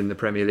have Watford in the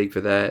Premier League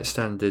for their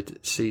standard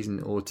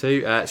season or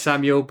two.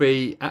 Sam, you'll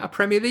be at a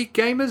Premier League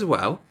game as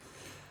well.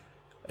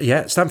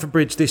 Yeah, Stamford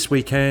Bridge this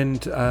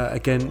weekend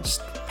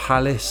against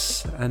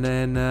Palace. And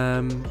then I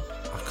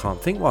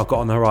can't think what I've got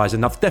on the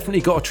horizon. I've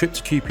definitely got a trip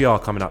to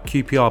QPR coming up.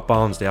 QPR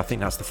Barnsley, I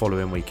think that's the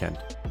following weekend.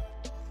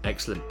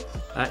 Excellent.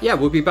 Yeah,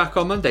 we'll be back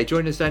on Monday.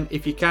 Join us then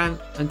if you can.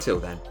 Until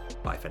then,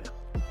 bye for now.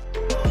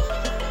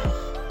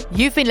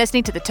 You've been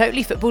listening to the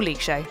Totally Football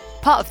League Show,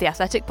 part of the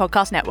Athletic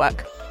Podcast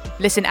Network.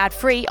 Listen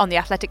ad-free on the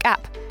Athletic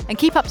app and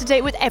keep up to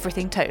date with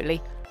everything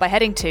Totally by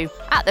heading to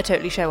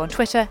 @TheTotallyShow on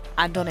Twitter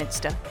and on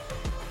Insta.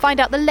 Find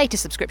out the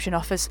latest subscription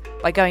offers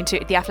by going to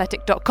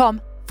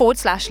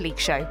theathletic.com/league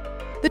show.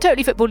 The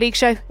Totally Football League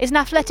Show is an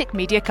Athletic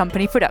Media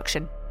Company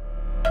production.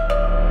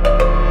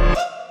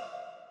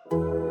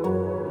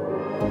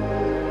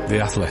 The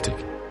Athletic.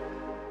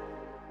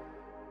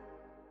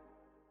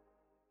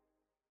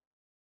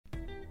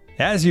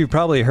 As you've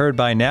probably heard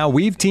by now,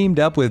 we've teamed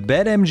up with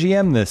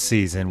BetMGM this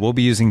season. We'll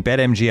be using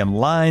BetMGM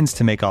lines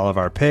to make all of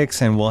our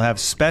picks, and we'll have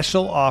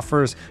special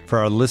offers for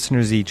our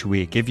listeners each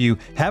week. If you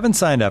haven't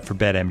signed up for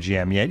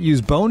BetMGM yet,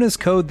 use bonus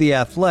code The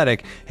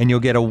Athletic, and you'll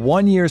get a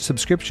 1-year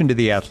subscription to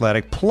The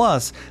Athletic,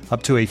 plus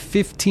up to a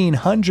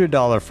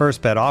 $1,500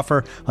 first bet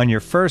offer on your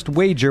first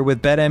wager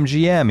with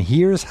BetMGM.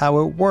 Here's how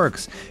it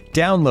works.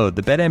 Download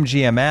the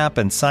BetMGM app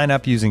and sign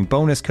up using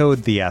bonus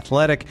code The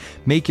Athletic.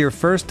 Make your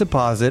first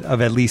deposit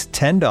of at least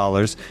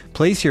 $10.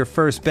 Place your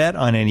first bet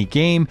on any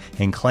game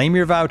and claim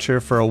your voucher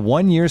for a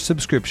 1-year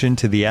subscription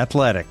to The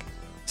Athletic.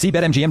 See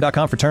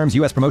BetMGM.com for terms.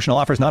 U.S. promotional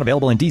offers not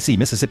available in D.C.,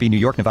 Mississippi, New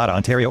York, Nevada,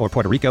 Ontario, or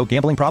Puerto Rico.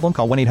 Gambling problem?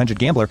 Call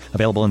 1-800-GAMBLER.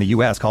 Available in the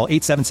U.S. Call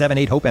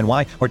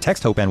 877-8-HOPE-NY or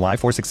text HOPE-NY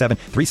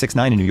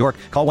 467-369 in New York.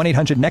 Call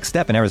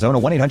 1-800-NEXT-STEP in Arizona.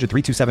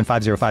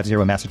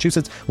 1-800-327-5050 in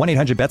Massachusetts.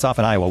 1-800-BETS-OFF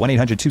in Iowa.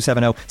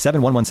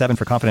 1-800-270-7117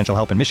 for confidential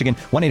help in Michigan.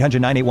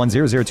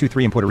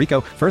 1-800-981-0023 in Puerto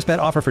Rico. First bet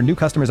offer for new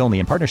customers only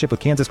in partnership with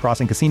Kansas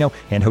Crossing Casino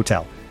and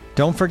Hotel.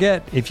 Don't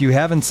forget, if you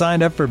haven't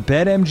signed up for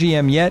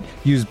BetMGM yet,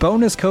 use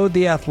bonus code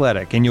The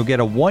Athletic, and you'll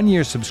get a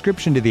 1-year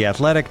subscription to The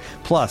Athletic,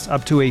 plus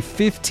up to a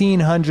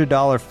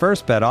 $1,500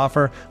 first bet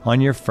offer on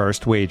your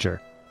first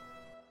wager.